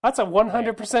fantastic. That's a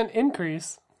 100%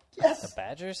 increase. Yes, the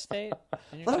Badger State.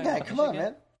 Little guy, come on,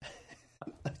 man.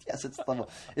 Yes,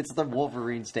 it's the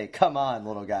Wolverine State. Come on,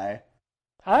 little guy.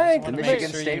 The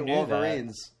Michigan State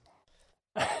Wolverines.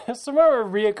 Some more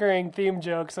reoccurring theme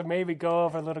jokes that maybe go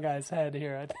over little guy's head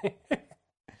here, I think.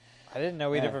 I didn't know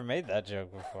we'd ever made that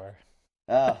joke before.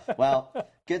 Well,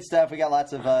 good stuff. We got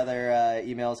lots of other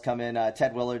emails coming.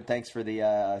 Ted Willard, thanks for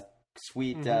the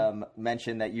sweet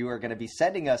mention that you are going to be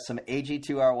sending us some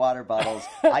AG2R water bottles.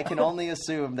 I can only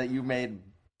assume that you made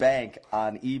bank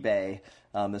on eBay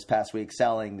this past week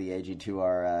selling the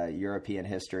AG2R European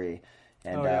history.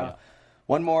 And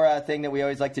one more thing that we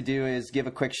always like to do is give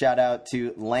a quick shout out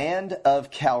to Land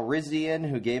of Calrissian,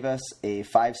 who gave us a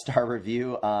 5-star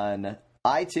review on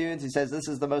iTunes. He says, this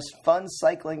is the most fun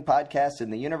cycling podcast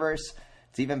in the universe.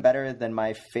 It's even better than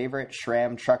my favorite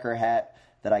SRAM trucker hat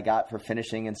that I got for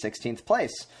finishing in 16th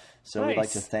place. So we'd like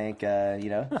to thank,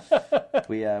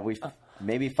 we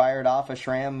maybe fired off a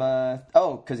SRAM.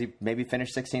 Because he maybe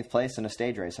finished 16th place in a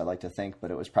stage race, I'd like to think.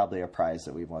 But it was probably a prize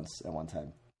that we won at one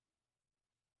time.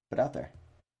 Put out there.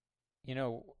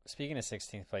 Speaking of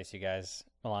 16th place, you guys,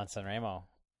 Milan Sanremo,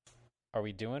 are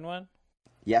we doing one?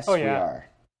 Yes, we are.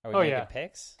 Are we making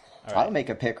picks? All right. I'll make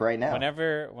a pick right now.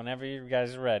 Whenever you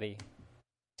guys are ready.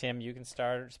 Tim, you can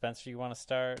start. Spencer, you want to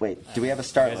start? Wait, do we have a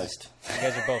start list? You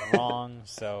guys are both wrong,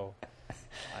 so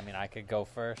I could go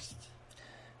first.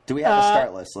 Do we have a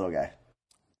start list, little guy?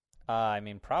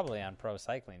 Probably on Pro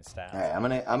Cycling Stats. All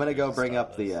right, I'm gonna go bring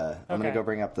up the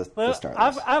the start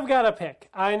list. I've got a pick.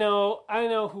 I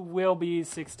know who will be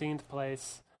 16th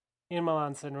place in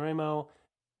Milan Sanremo.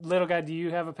 Little guy, do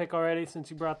you have a pick already since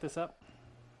you brought this up?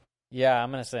 Yeah, I'm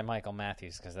gonna say Michael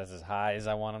Matthews because that's as high as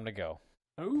I want him to go.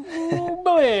 Ooh,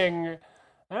 bling!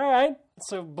 All right,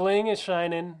 so bling is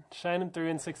shining through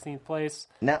in 16th place.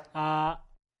 Now,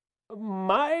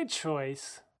 my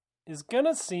choice is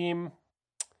gonna seem.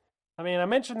 I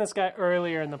mentioned this guy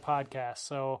earlier in the podcast,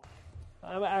 so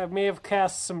I may have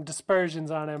cast some dispersions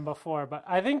on him before, but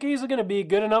I think he's going to be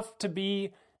good enough to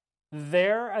be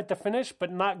there at the finish,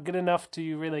 but not good enough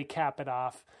to really cap it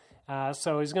off.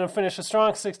 So he's going to finish a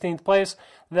strong 16th place.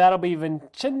 That'll be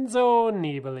Vincenzo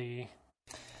Nibali.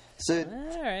 So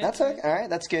that's all right.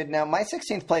 That's good. Now, my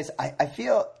 16th place, I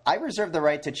feel I reserve the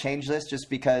right to change this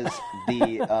just because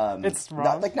the it's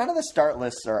wrong. None of the start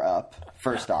lists are up.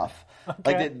 First off.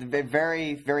 Okay. Like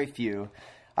very, very few.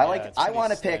 I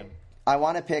want to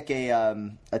pick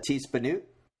a Thies Benoot,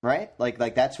 right?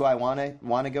 Like that's who I want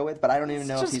to go with, but I don't even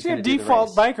know if he's going to do the race. Just your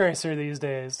default bike racer these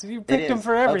days. You picked him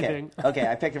for everything. Okay,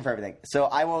 I picked him for everything. So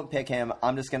I won't pick him.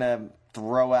 I'm just going to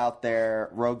throw out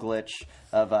there Roglic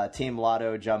of Team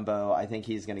Lotto Jumbo. I think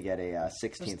he's going to get a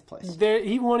 16th place.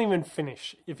 He won't even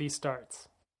finish if he starts.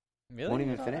 Really? Won't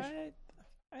even finish?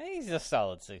 I think he's a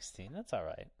solid 16. That's all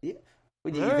right. Yeah.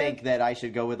 Do you think that I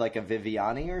should go with like a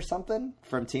Viviani or something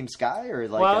from Team Sky, or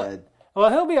Well,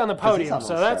 he'll be on the podium,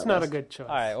 so that's not a good choice.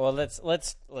 All right. Well, let's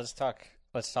talk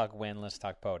win. Let's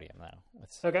talk podium now.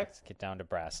 Let's get down to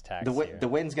brass tacks. The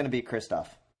win's going to be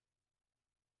Christoph.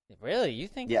 Really? You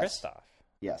think yes. Christoph?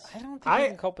 Yes. I don't think he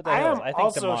can cope with the hills. I think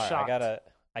also Demar. shocked.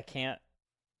 I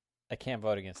can't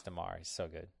vote against Demar. He's so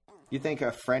good. You think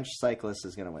a French cyclist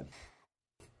is going to win?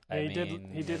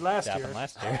 He did last year.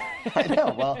 I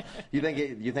know. Well, you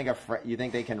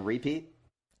think they can repeat?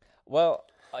 Well,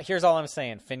 here's all I'm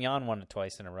saying. Fignon won it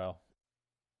twice in a row.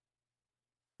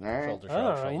 All right. Shoulder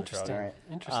shrug, interesting. All right.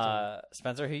 Interesting.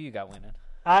 Spencer, who you got winning?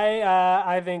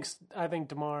 I think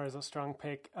Demar is a strong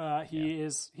pick. He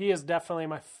is definitely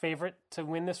my favorite to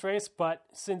win this race. But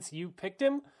since you picked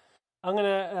him, I'm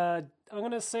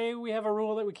gonna say we have a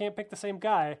rule that we can't pick the same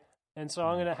guy, and so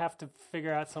I'm gonna have to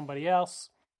figure out somebody else.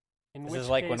 This is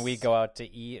like when we go out to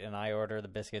eat and I order the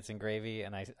biscuits and gravy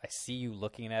and I see you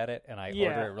looking at it and I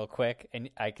order it real quick and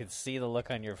I can see the look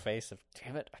on your face of,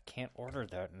 damn it, I can't order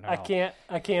that now.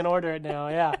 I can't order it now.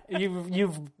 Yeah,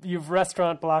 you've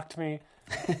restaurant blocked me.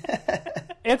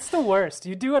 It's the worst.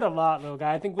 You do it a lot, little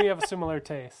guy. I think we have a similar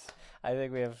taste. I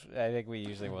think we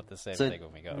usually want the same thing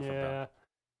when we go.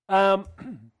 Yeah.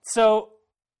 So,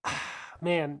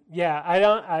 man, yeah,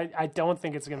 I don't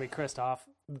think it's gonna be Christoph.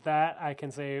 That I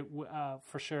can say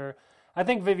for sure. I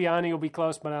think Viviani will be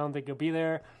close, but I don't think he'll be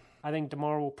there. I think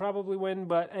Demar will probably win,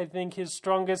 but I think his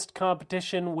strongest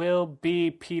competition will be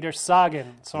Peter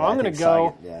Sagan. So I'm going to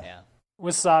go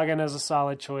with Sagan as a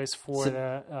solid choice for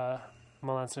the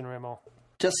Milan Sanremo.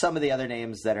 Just some of the other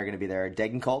names that are going to be there.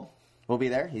 Degenkolb will be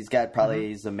there. He's got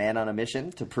he's a man on a mission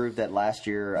to prove that last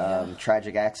year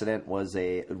tragic accident was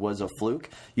a fluke.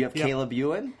 You have Caleb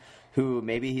Ewan, who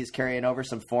maybe he's carrying over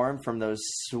some form from those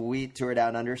sweet Tour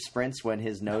Down Under sprints when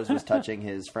his nose was touching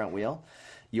his front wheel.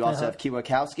 You also have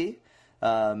Kwiatkowski.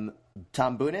 Tom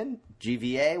Boonen,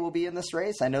 GVA will be in this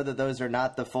race. I know that those are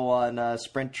not the full-on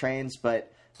sprint trains,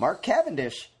 but Mark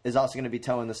Cavendish is also going to be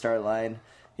towing the start line.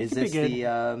 Is this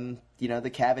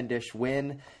the Cavendish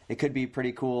win? It could be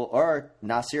pretty cool. Or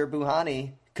Nasser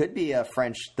Bouhanni could be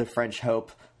the French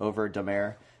hope over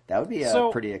Demar. That would be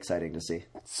pretty exciting to see.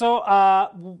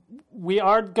 So we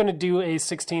are going to do a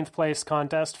 16th place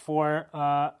contest for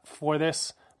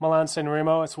this Milan San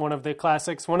Remo. It's one of the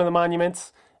classics, one of the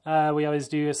monuments. We always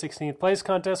do a 16th place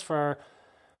contest for our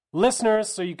listeners,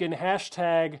 so you can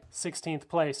hashtag 16th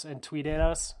place and tweet at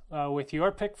us with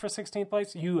your pick for 16th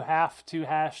place. You have to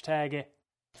hashtag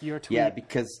your tweet. Yeah,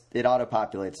 because it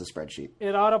auto-populates the spreadsheet.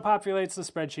 It auto-populates the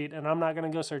spreadsheet, and I'm not going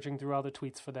to go searching through all the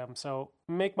tweets for them, so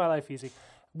make my life easy.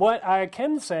 What I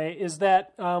can say is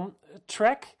that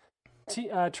Trek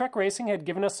Racing had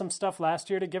given us some stuff last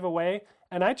year to give away,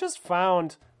 and I just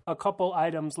found a couple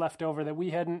items left over that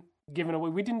we hadn't given away.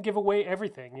 We didn't give away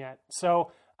everything yet.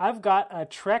 So I've got a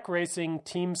Trek Racing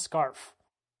team scarf.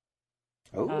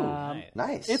 Oh,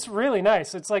 nice. It's really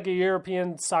nice. It's like a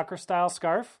European soccer-style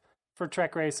scarf for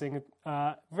Trek Racing.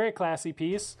 Very classy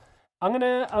piece. I'm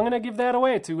gonna give that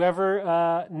away to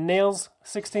whoever nails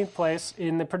 16th place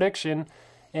in the prediction.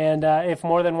 And if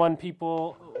more than one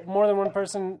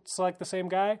person select the same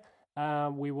guy,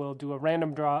 we will do a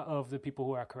random draw of the people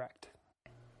who are correct.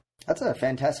 That's a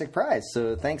fantastic prize.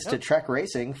 So thanks to Trek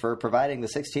Racing for providing the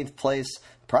 16th place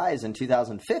prize in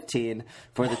 2015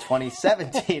 for the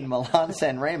 2017 Milan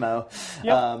San Remo.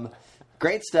 Yep.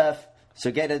 Great stuff.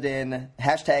 So get it in.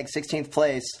 Hashtag 16th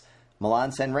place.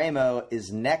 Milan San Remo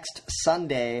is next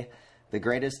Saturday, the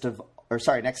greatest of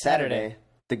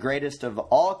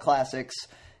all classics.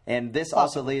 And this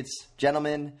also leads,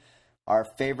 gentlemen, our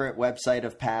favorite website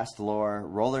of past lore,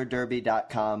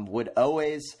 rollerderby.com, would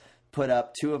always put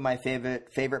up two of my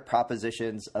favorite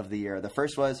propositions of the year. The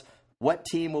first was, what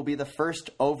team will be the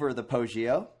first over the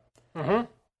Poggio? Mm-hmm.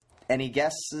 Any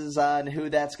guesses on who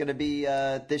that's going to be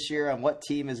this year, and what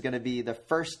team is going to be the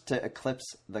first to eclipse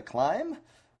the climb?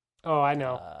 Oh, I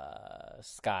know.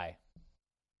 Sky.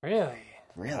 Really?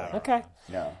 Okay.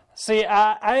 No. See,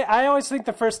 I always think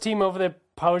the first team over the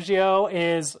Poggio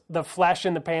is the flash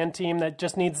in the pan team that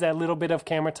just needs that little bit of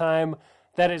camera time.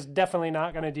 That is definitely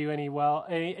not going to do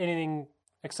anything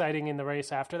exciting in the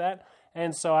race after that.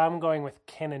 And so I'm going with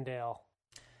Cannondale.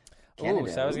 Ooh,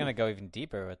 so I was going to go even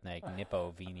deeper with like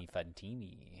Nippo Vini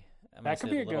Fantini. That could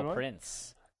be a good one.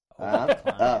 Prince.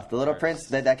 The Little Prince.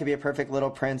 That could be a perfect Little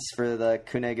Prince for the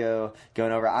Cunego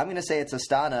going over. I'm going to say it's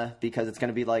Astana because it's going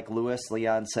to be like Luis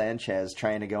Leon Sanchez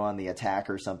trying to go on the attack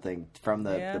or something from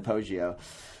the Poggio.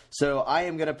 So I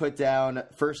am going to put down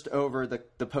first over the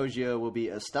Poggio will be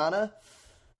Astana.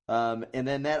 And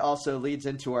then that also leads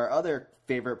into our other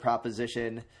favorite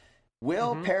proposition.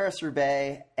 Will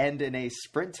Paris-Roubaix end in a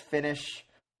sprint finish,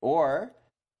 or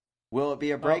will it be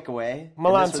a breakaway?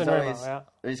 Milan San Remo,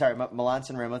 yeah. Sorry, Milan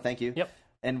San Remo, thank you. Yep.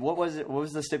 And what was it? What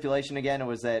was the stipulation again? It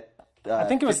was that I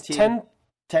think it was 10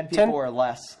 people or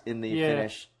less in the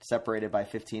finish, separated by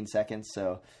 15 seconds.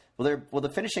 So will the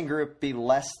finishing group be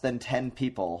less than 10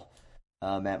 people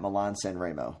at Milan San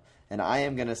Remo? And I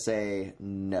am going to say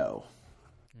no.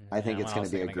 I think it's going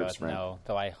to be a group sprint. No,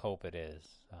 though I hope it is.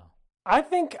 So. I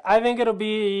think it'll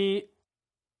be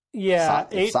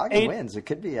if Sagan wins, it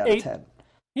could be out of 10.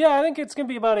 Yeah, I think it's going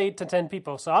to be about 8 to 10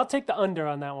 people. So I'll take the under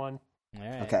on that one. All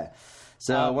right. Okay.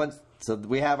 So so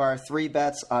we have our 3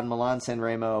 bets on Milan San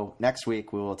Remo. Next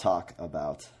week we will talk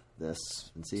about this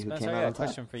and see Spencer, who came I out got on a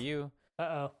question for you.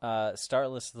 Uh-oh. Start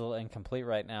list is a little incomplete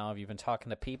right now. Have you been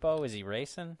talking to Pipo? Is he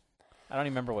racing? I don't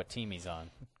even remember what team he's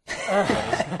on.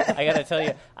 I got to tell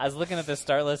you, I was looking at the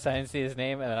start list. I didn't see his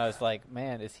name, and then I was like,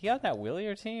 man, is he on that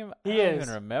Willier team? I don't even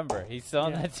remember. He's still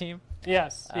on that team?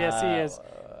 Yes, he is.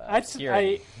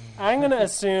 I'm going to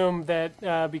assume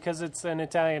that because it's an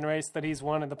Italian race that he's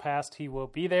won in the past, he will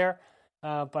be there.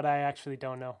 But I actually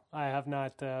don't know. I have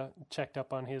not checked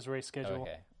up on his race schedule.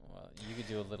 Okay. Well, you could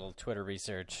do a little Twitter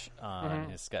research on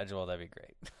his schedule. That'd be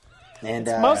great. And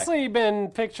it's mostly been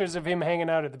pictures of him hanging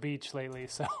out at the beach lately,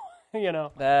 so, you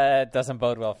know. That doesn't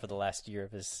bode well for the last year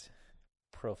of his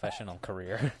professional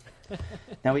career.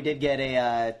 Now, we did get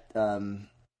a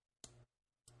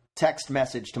text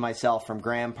message to myself from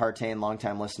Graham Partain,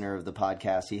 longtime listener of the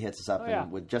podcast. He hits us up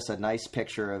with just a nice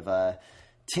picture of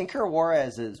Tinker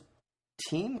Juarez's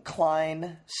Team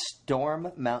Klein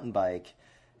Storm mountain bike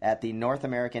at the North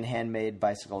American Handmade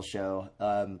Bicycle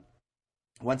Show.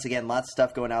 Once again, lots of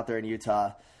stuff going out there in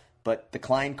Utah, but the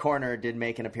Klein Corner did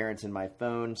make an appearance in my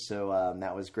phone, so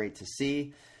that was great to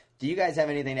see. Do you guys have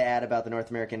anything to add about the North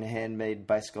American Handmade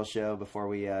Bicycle Show before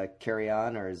we carry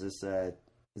on, or is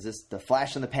this the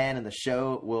flash in the pan and the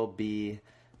show will be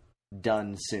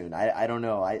done soon? I don't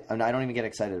know. I don't even get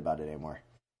excited about it anymore.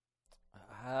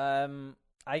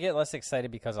 I get less excited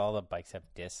because all the bikes have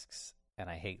discs, and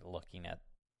I hate looking at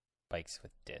bikes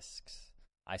with discs.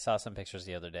 I saw some pictures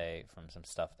the other day from some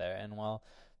stuff there, and while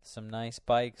some nice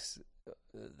bikes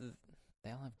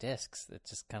they all have discs. It's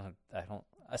just kind of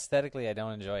aesthetically I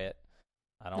don't enjoy it.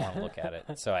 I don't want to look at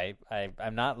it. So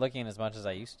I'm not looking as much as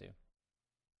I used to.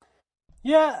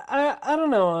 Yeah, I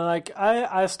don't know. Like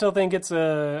I still think it's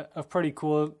a pretty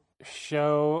cool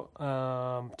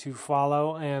show to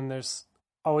follow, and there's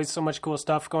always so much cool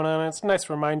stuff going on. It's a nice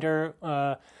reminder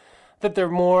that there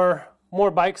are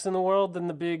more bikes in the world than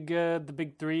the big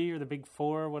 3 or the big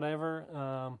 4 or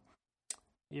whatever.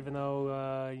 Even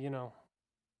though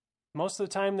most of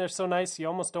the time they're so nice, you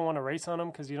almost don't want to race on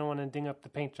them because you don't want to ding up the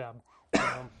paint job.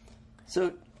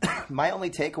 So my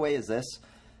only takeaway is this.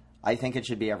 I think it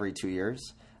should be every 2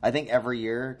 years. I think every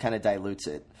year kind of dilutes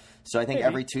it. So I think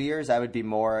every 2 years I would be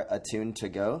more attuned to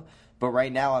go. But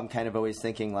right now I'm kind of always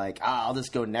thinking like, I'll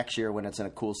just go next year when it's in a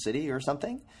cool city or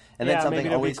something. And then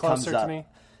something always comes up.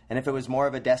 And if it was more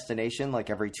of a destination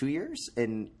like every 2 years,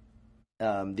 and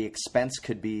the expense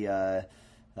could be, the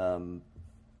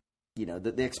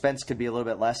expense could be a little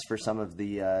bit less for some of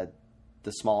the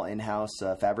small in-house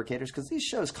fabricators, because these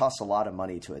shows cost a lot of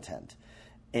money to attend.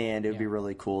 And it would be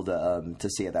really cool to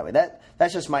see it that way.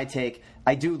 That's just my take.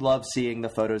 I do love seeing the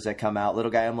photos that come out. Little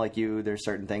guy, I'm like you. There's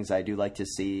certain things I do like to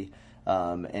see,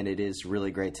 and it is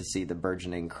really great to see the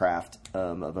burgeoning craft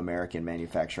of American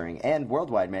manufacturing and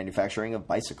worldwide manufacturing of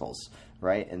bicycles,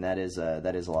 right? And that is a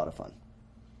lot of fun.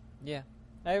 Yeah,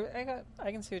 I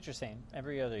can see what you're saying.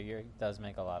 Every other year does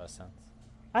make a lot of sense.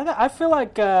 I feel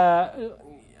like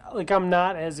I'm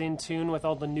not as in tune with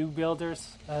all the new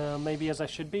builders maybe as I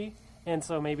should be. And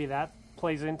so maybe that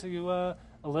plays into a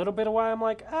little bit of why I'm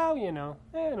like, I don't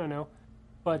know.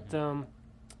 But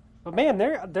man,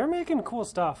 they're making cool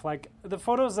stuff. Like the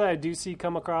photos that I do see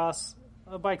come across,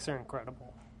 the bikes are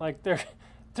incredible. Like they're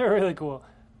really cool.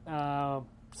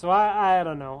 So I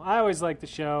don't know. I always like the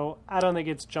show. I don't think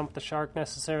it's jumped the shark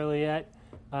necessarily yet.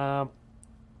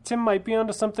 Tim might be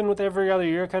onto something with every other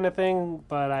year kind of thing,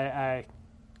 but I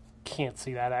can't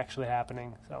see that actually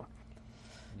happening. So.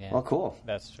 Yeah, well, cool.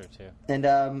 That's true too. And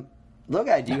little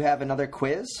guy, do you have another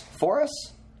quiz for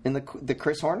us in the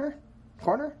Chris Horner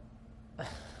corner? I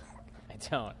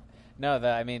don't. No,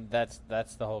 that's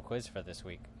the whole quiz for this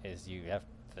week. Is you have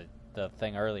the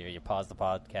thing earlier. You pause the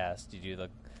podcast. You do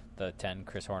the 10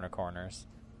 Chris Horner corners,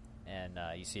 and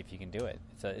you see if you can do it.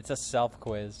 It's a self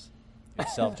quiz.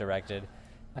 It's self-directed.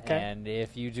 Okay. And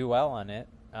if you do well on it,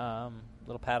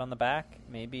 little pat on the back.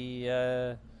 Maybe.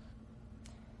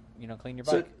 Clean your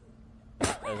bike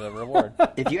as a reward.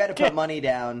 If you had to put money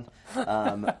down,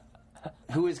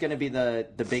 who is going to be the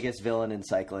biggest villain in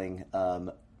cycling,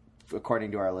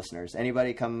 according to our listeners?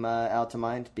 Anybody come out to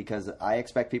mind? Because I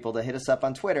expect people to hit us up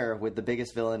on Twitter with the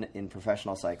biggest villain in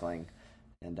professional cycling,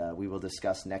 and we will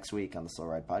discuss next week on the Slow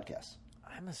Ride podcast.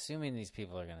 I'm assuming these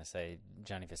people are going to say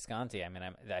Johnny Visconti. I mean,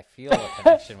 I feel a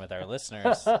connection with our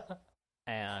listeners,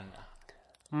 and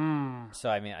so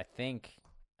I mean, I think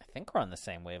we're on the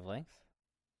same wavelength.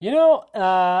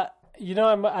 I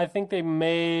think they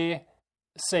may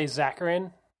say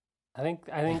Zakharin. I think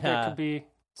there could be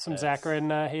some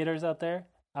Zakharin haters out there.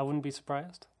 I wouldn't be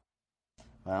surprised.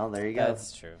 Well, there you go.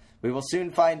 That's true. We will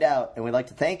soon find out, and we'd like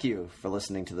to thank you for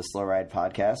listening to the Slow Ride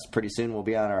podcast. Pretty soon we'll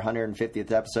be on our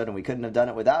 150th episode, and we couldn't have done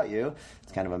it without you.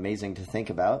 It's kind of amazing to think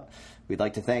about. We'd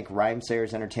like to thank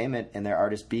Rhymesayers Entertainment and their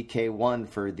artist BK1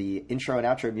 for the intro and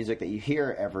outro music that you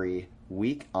hear every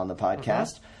week on the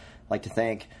podcast. I'd like to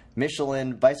thank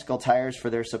Michelin Bicycle Tires for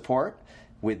their support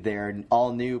with their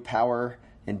all-new Power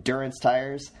Endurance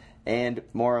tires. And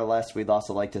more or less, we'd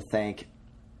also like to thank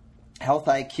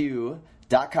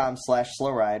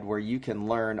healthiq.com/slowride, where you can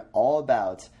learn all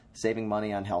about saving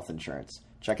money on health insurance.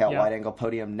 Check out Wide Angle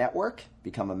Podium Network.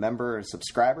 Become a member or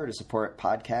subscriber to support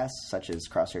podcasts such as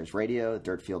Crosshairs Radio,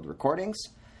 Dirtfield Recordings.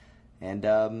 And,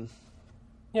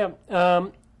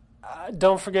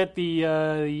 don't forget the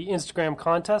Instagram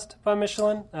contest by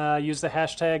Michelin. Use the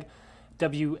hashtag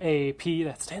WAP.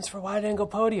 That stands for Wide Angle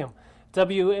Podium.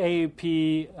 WAP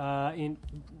in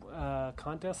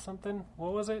contest something.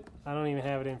 What was it? I don't even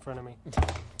have it in front of me.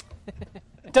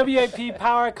 WAP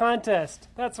Power Contest.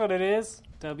 That's what it is.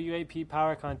 WAP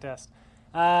Power Contest.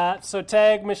 So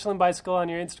tag Michelin Bicycle on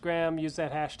your Instagram. Use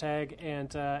that hashtag,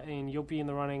 and you'll be in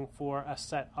the running for a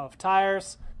set of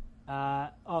tires.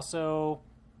 Also,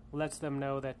 lets them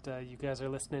know that you guys are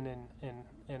listening and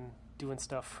doing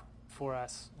stuff for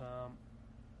us.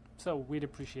 So we'd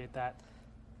appreciate that.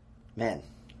 Man,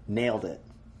 nailed it.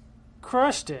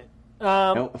 Crushed it.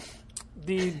 Nope.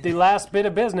 The last bit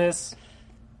of business,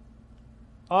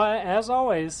 as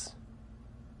always.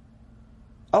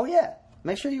 Oh, yeah.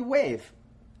 Make sure you wave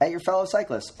at your fellow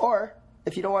cyclists. Or,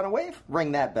 if you don't want to wave,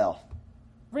 ring that bell.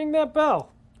 Ring that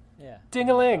bell. Yeah.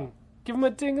 Ding-a-ling. Give them a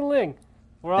ding-a-ling.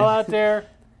 We're all out there.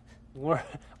 We're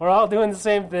all doing the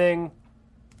same thing.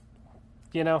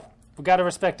 You know, we got to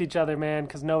respect each other, man,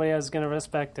 because nobody else is going to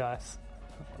respect us.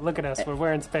 Look at us. We're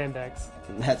wearing spandex.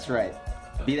 That's right.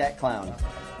 Be that clown.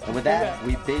 And with that,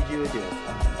 we bid you adieu.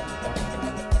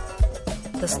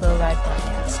 The Slow Ride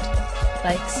Podcast.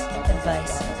 Bikes,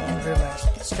 advice, and rumors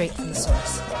straight from the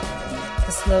source.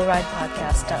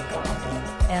 TheSlowRidePodcast.com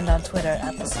and on Twitter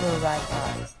at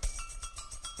TheSlowRidePod.